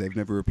Keane, they've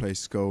never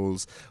replaced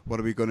Scholes. What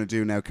are we going to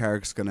do now?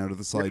 Carrick's gone out of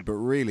the side, but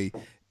really,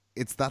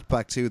 it's that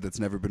back two that's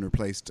never been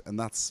replaced, and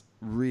that's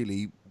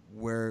really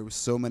where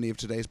so many of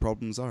today's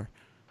problems are.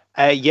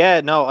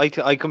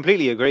 I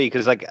completely agree,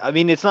 because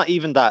it's not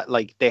even that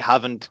they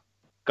haven't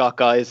got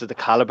guys at the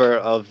caliber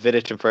of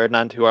Vidic and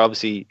Ferdinand who are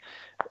obviously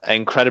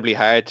incredibly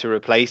hard to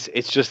replace.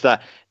 It's just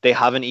that they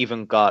haven't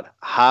even got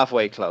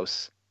halfway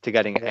close to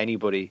getting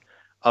anybody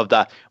of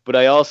that. But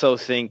I also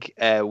think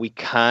we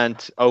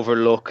can't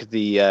overlook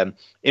the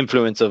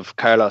influence of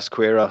Carlos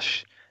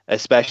Queiroz,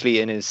 especially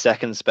in his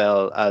second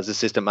spell as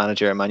assistant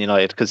manager at Man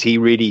United, because he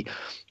really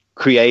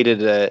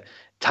created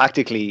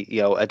tactically,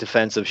 a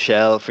defensive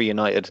shell for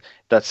United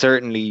that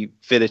certainly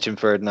Vidic and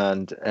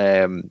Ferdinand,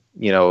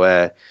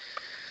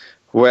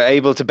 were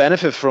able to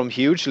benefit from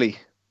hugely.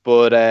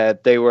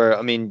 But they were,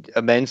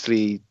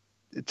 immensely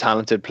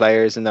talented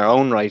players in their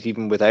own right,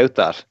 even without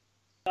that.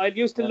 I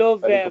used to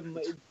love,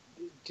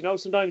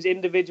 sometimes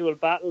individual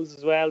battles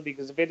as well,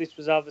 because Vidic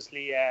was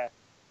obviously,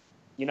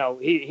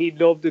 he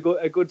loved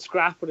a good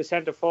scrap with a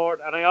centre forward,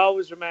 and I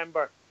always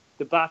remember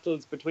the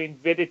battles between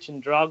Vidic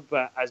and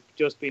Drogba has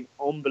just been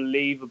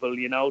unbelievable.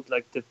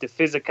 The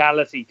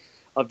physicality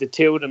of the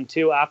two of them,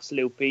 two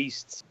absolute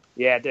beasts.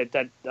 Yeah,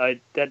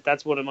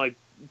 that's one of my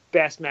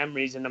best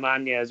memories in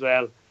Nemanja as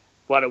well.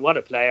 What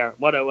a player!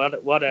 What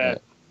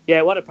a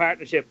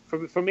partnership.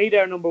 For me,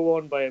 they're number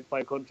one by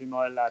a country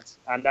mile, lads,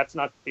 and that's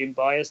not being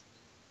biased.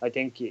 I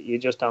think you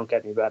just don't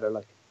get any better.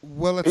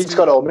 Well, he's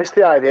got all missed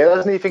the idea,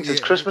 doesn't he? He thinks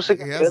it's Christmas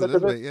again. He has a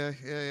little bit, yeah.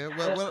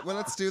 Well,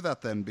 let's do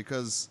that then,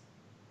 because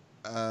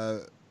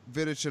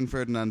Vidic and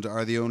Ferdinand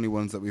are the only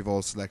ones that we've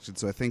all selected,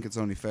 so I think it's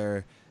only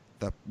fair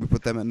that we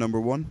put them at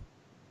number one.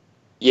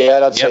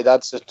 Yeah, I'd say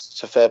that's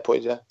a fair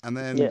point, yeah. And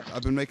then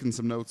I've been making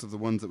some notes of the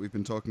ones that we've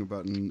been talking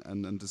about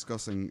and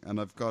discussing, and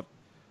I've got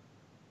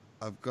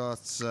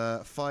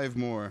 5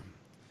 more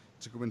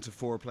to go into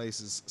 4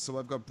 places. So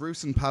I've got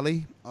Bruce and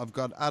Pally, I've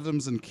got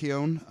Adams and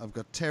Keown, I've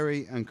got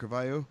Terry and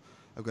Carvalho,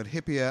 I've got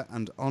Hyypiä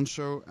and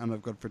Onsho, and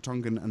I've got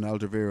Vertonghen and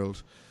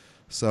Alderweireld.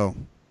 So,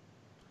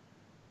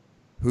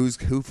 who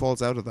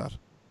falls out of that?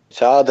 It's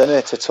hard, isn't it?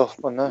 It's a tough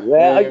one, no?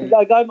 Yeah,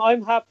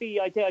 I'm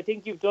happy. I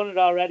think you've done it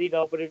already,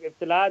 though. But if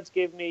the lads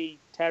give me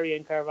Terry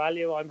and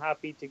Carvalho, I'm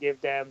happy to give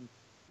them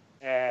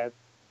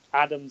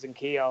Adams and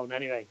Keown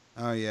anyway.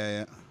 Oh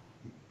yeah.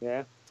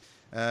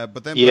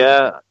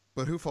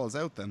 But who falls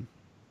out then?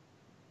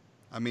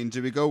 I mean,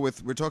 do we go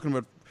with? We're talking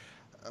about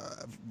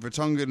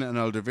Vertonghen and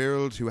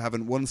Alderweireld, who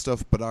haven't won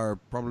stuff but are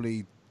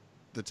probably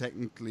the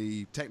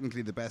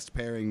technically the best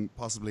pairing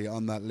possibly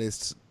on that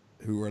list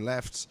who are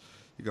left.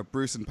 You got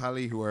Bruce and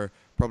Pally, who are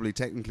probably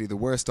technically the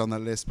worst on that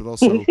list, but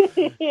also,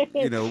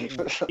 you know.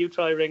 You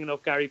try ringing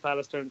up Gary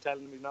Pallister and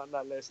telling him he's not on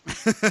that list.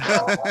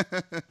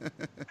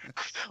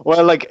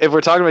 Well, like, if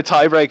we're talking about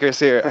tiebreakers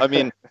here, I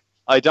mean,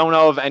 I don't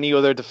know of any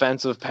other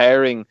defensive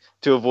pairing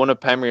to have won a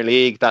Premier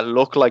League that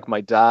look like my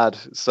dad.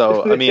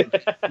 So, I mean,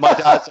 my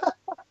dad's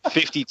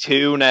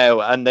 52 now,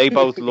 and they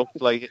both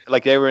looked like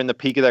they were in the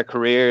peak of their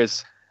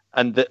careers,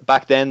 and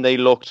back then they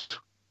looked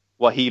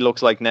what he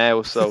looks like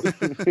now. So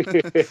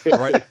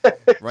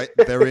right,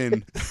 they're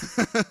in.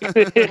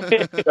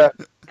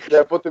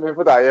 Yeah, put them in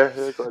for that.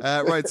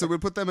 Yeah. Right, so we'll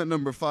put them at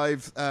number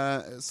 5.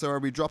 So are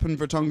we dropping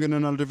Vertonghen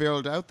and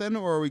Alderweireld out then,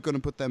 or are we going to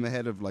put them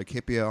ahead of like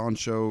Hyypiä,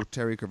 Onshow,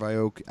 Terry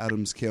Carvalho,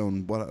 Adams,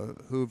 Keown?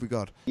 Who have we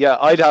got? Yeah,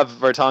 I'd have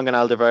Vertonghen,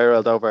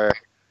 Alderweireld over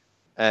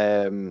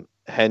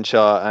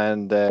Henshaw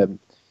and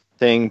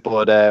thing,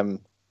 but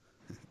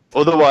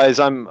otherwise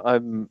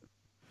I'm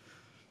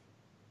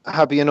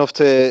happy enough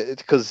to,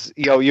 because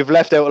you've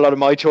left out a lot of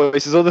my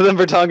choices other than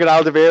Vertonghen and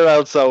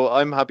Alderweireld, so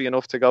I'm happy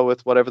enough to go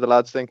with whatever the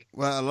lads think.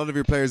 Well, a lot of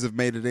your players have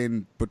made it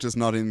in, but just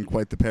not in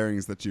quite the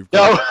pairings that you've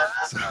got. No.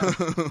 So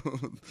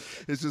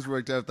it's just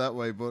worked out that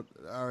way. But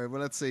all right,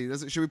 well, let's see.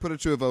 Should we put it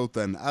to a vote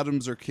then?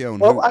 Adams or Keown?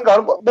 Well, hang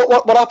on.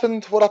 What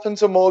happened? What happened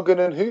to Morgan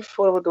and Hoof?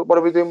 What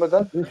are we doing with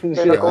them?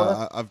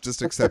 I've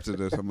just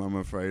accepted it. I'm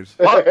afraid.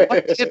 What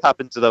did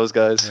happen to those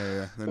guys?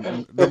 Yeah.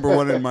 Number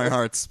one in my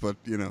hearts, but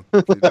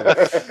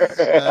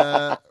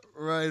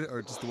right,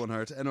 or just the one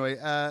heart. Anyway,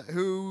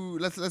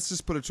 let's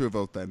just put it to a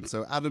vote then.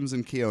 So Adams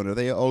and Keown, are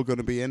they all going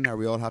to be in? Are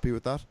we all happy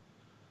with that?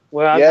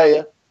 Well,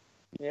 yeah.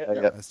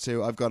 That's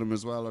 2. I've got them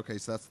as well. Okay,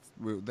 so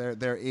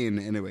they're in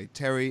anyway.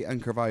 Terry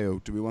and Carvalho,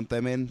 do we want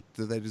them in?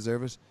 Do they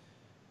deserve it?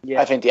 Yeah,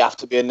 I think they have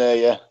to be in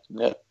there.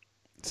 Yeah.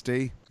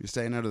 Steve, you're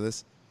staying out of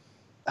this.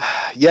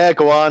 Yeah,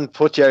 go on.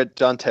 Put your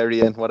John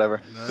Terry in,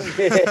 whatever.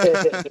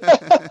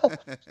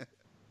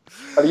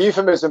 A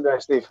euphemism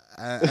there, Steve.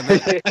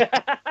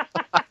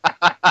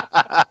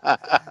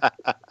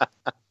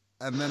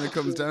 And then it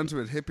comes down to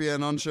it: Hyypiä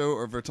and Onshow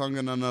or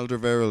Vertonghen and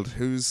Alderweireld.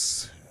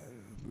 Who's?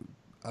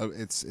 I'll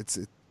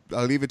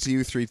leave it to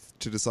you 3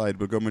 to decide.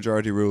 We'll go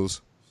majority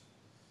rules.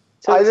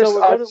 So we're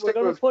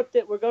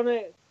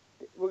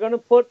gonna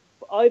put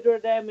either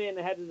of them in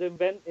ahead of the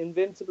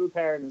invincible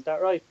pairing. Is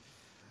that right?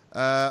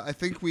 I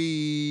think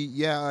the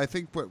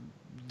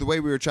way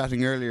we were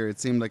chatting earlier,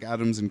 it seemed like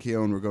Adams and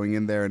Keown were going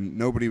in there, and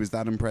nobody was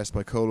that impressed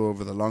by Colo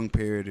over the long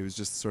period. It was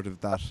just sort of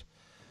that.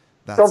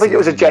 I don't think it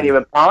was a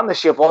genuine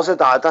partnership, was it?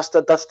 That's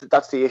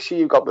the issue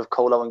you've got with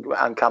Colo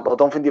and Campbell. I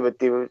don't think they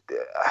were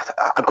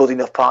a good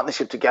enough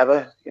partnership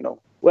together.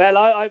 Well,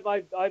 I'll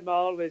go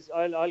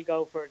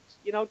for it.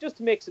 Just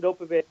to mix it up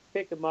a bit,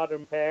 pick a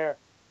modern pair.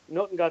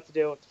 Nothing got to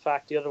do with the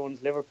fact the other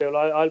one's Liverpool.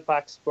 I'll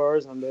back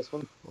Spurs on this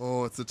one.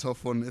 Oh, it's a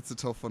tough one.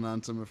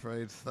 Ant, I'm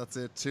afraid. That's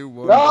it.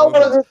 2-1. No,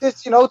 well,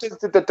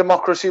 the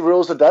democracy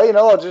rules the day.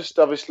 I just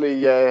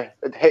obviously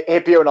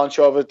Hyypiä and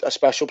Onshow have a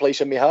special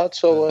place in my heart.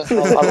 So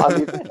I'll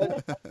leave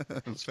it.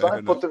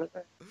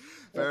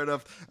 Fair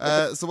enough.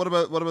 So what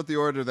about the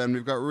order then?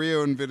 We've got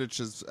Rio and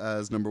Vidic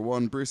as number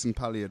 1, Bruce and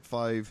Pally at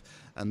 5,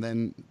 and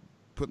then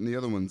putting the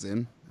other ones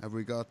in. Have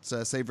we got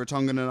say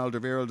Vertonghen and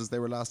Alderweireld as they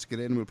were last to get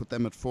in? We'll put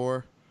them at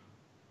 4.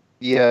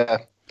 Yeah,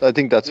 I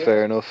think that's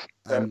fair enough.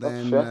 And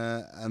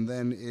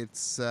then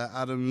it's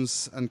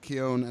Adams and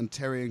Keown and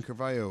Terry and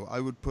Carvalho. I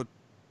would put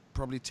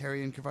probably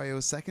Terry and Carvalho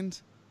as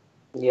second.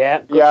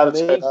 Yeah,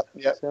 that's fair.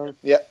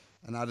 Yeah.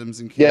 And Adams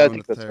and Keown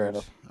at that's third. fair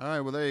enough. All right,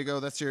 well there you go.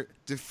 That's your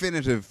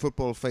definitive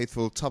Football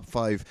Faithful top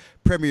 5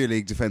 Premier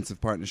League defensive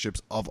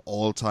partnerships of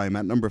all time.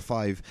 At number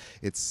 5,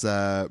 it's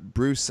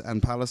Bruce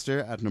and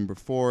Pallister. At number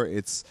 4,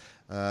 it's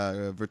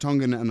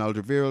Vertonghen and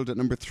Alderweireld. At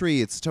number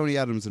 3, it's Tony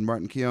Adams and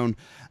Martin Keown.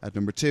 At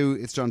number 2,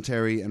 it's John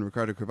Terry and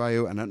Ricardo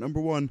Carvalho. And at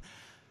number 1,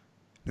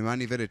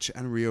 Nemanja Vidic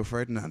and Rio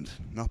Ferdinand.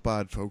 Not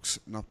bad, folks.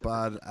 Not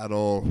bad at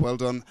all. Well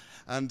done.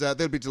 And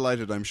they'll be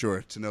delighted, I'm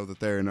sure, to know that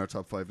they're in our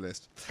top 5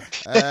 list.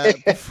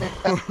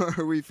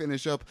 Before we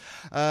finish up,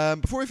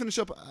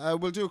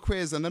 we'll do a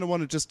quiz. And then I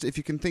want to just, if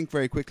you can think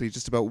very quickly,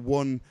 just about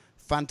one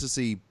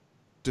fantasy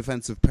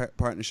defensive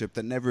partnership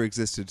that never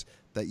existed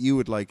that you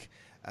would like.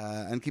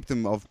 And keep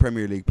them of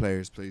Premier League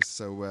players, please.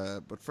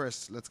 So, but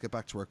first, let's get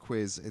back to our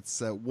quiz.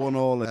 It's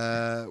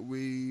 1-1.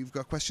 We've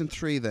got question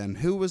 3 then.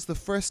 Who was the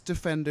first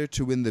defender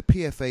to win the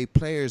PFA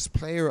Players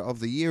Player of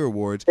the Year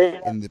award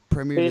in the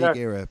Premier League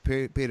era?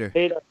 Peter.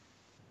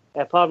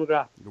 Paul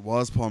McGrath. It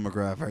was Paul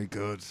McGrath. Very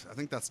good. I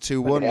think that's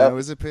 2-1 now,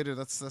 is it, Peter?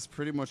 That's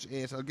pretty much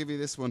it. I'll give you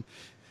this one.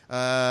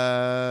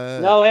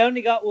 No, I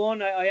only got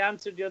one. I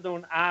answered the other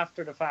one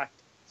after the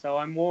fact. So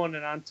I'm 1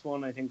 and Ant's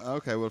 1, I think.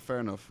 Okay, well,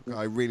 fair enough.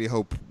 I really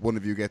hope one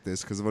of you get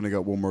this because I've only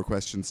got one more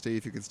question. Steve,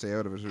 if you could stay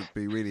out of it, it would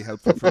be really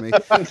helpful for me.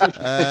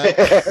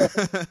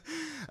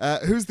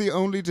 Who's the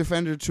only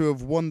defender to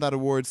have won that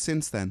award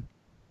since then?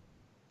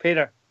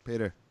 Peter.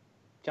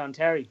 John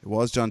Terry. It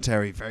was John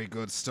Terry. Very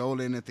good. Stole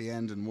in at the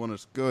end and won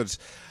it. Good.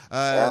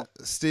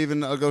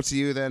 Stephen, I'll go to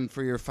you then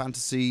for your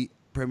fantasy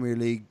Premier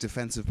League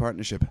defensive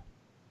partnership.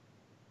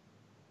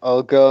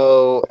 I'll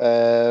go.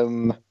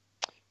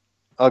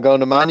 I'll go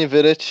Nemanja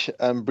Vidic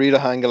and Brita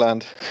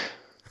Hangeland.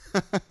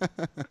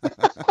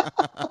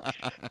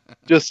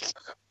 just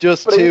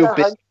two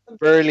big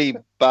burly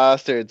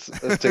bastards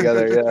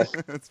together. Yeah,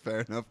 that's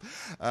fair enough.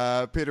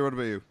 Peter, what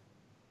about you?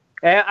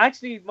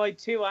 Actually, my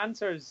two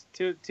answers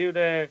to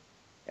the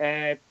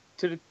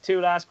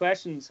two last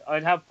questions,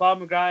 I'd have Paul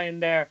McGrath in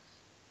there.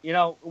 You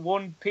know,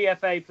 won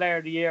PFA Player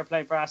of the Year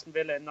playing for Aston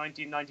Villa in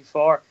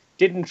 1994.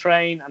 Didn't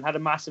train and had a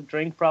massive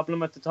drink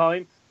problem at the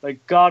time.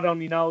 Like, God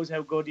only knows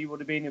how good he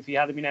would have been if he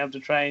hadn't been able to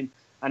train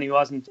and he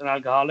wasn't an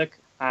alcoholic.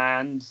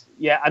 And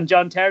yeah, and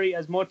John Terry,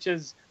 as much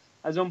as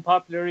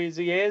unpopular as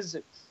he is,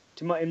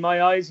 in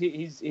my eyes,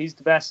 he's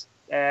the best.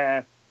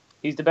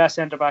 He's the best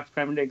centre back the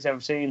Premier League's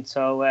ever seen.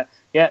 So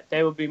yeah,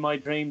 they would be my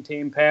dream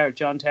team pair: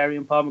 John Terry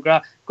and Paul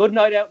McGrath. Good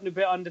night out and a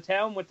bit on the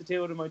town with the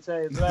two of them, I'd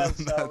say as well.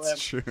 So,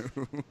 that's true.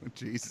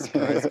 Jesus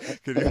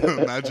Christ, can you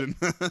imagine?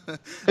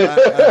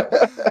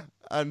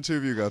 And two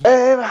of you got.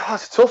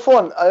 That's a tough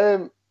one.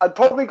 I'd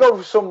probably go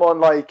for someone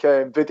like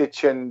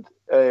Vidic and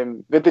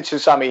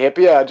Sami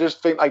Hyypiä. I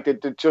just think like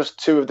they're just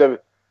two of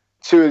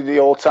the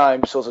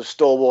all-time sort of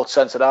stalwart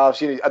centre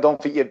halves. I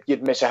don't think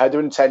you'd miss a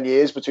header in 10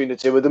 years between the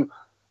two of them.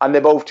 And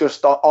they're both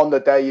just on the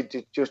day.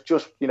 You just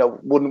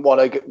wouldn't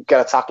want to get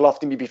a tackle off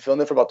them. You'd be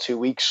feeling it for about 2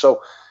 weeks.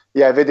 So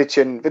yeah,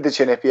 Vidic and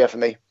Hyypiä for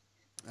me.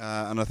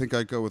 And I think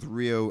I'd go with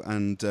Rio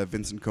and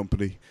Vincent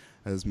Kompany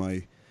as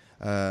my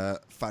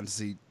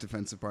fantasy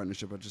defensive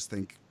partnership. I just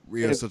think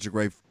Rio's such a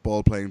great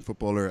ball-playing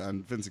footballer,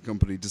 and Vincent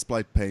Kompany,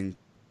 despite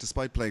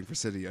playing for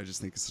City, I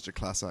just think is such a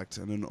class act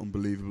and an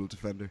unbelievable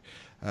defender.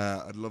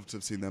 I'd love to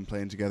have seen them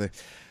playing together.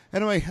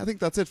 Anyway, I think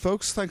that's it,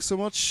 folks. Thanks so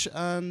much,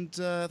 and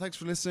thanks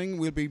for listening.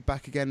 We'll be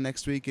back again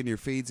next week in your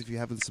feeds. If you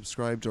haven't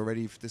subscribed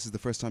already, if this is the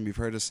first time you've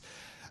heard us,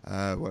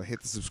 well,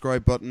 hit the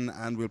subscribe button,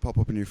 and we'll pop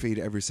up in your feed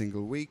every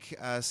single week.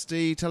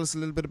 Steve, tell us a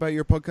little bit about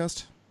your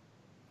podcast.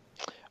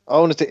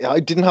 I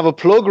didn't have a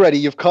plug ready.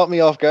 You've caught me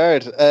off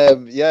guard.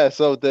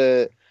 So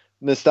the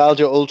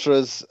Nostalgia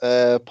Ultras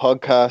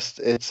podcast.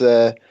 It's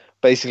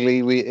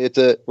basically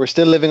we're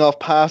still living off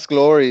past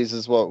glories,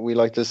 is what we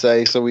like to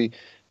say. So we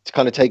to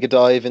kind of take a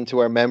dive into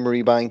our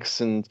memory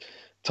banks and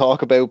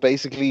talk about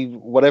basically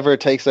whatever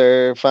takes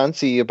our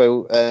fancy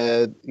about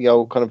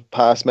kind of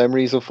past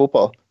memories of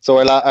football. So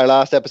our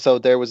last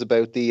episode there was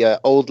about the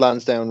old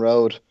Lansdowne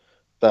Road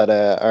that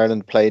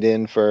Ireland played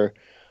in for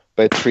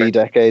about 3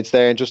 decades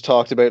there, and just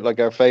talked about like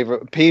our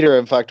favorite. Peter,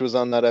 in fact, was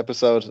on that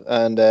episode,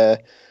 and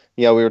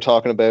we were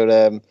talking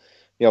about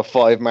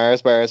 5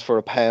 Mars bars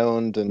for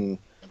 £1, and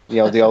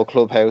the old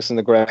clubhouse in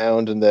the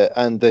ground, and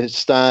the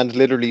stand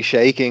literally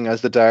shaking as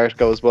the dart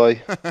goes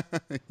by.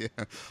 Yeah.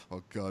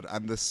 Oh God,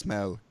 and the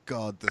smell.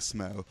 God, the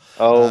smell.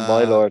 Oh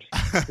my Lord.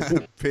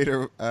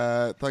 Peter,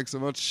 thanks so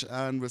much,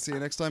 and we'll see you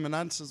next time, and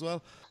Ant as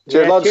well.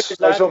 Cheers, lads.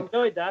 Cheers, lads.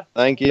 Enjoyed that.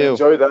 Thank you.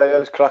 Enjoyed that. Yeah, it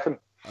was cracking.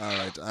 All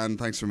right, and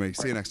thanks for me.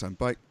 See you next time.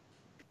 Bye.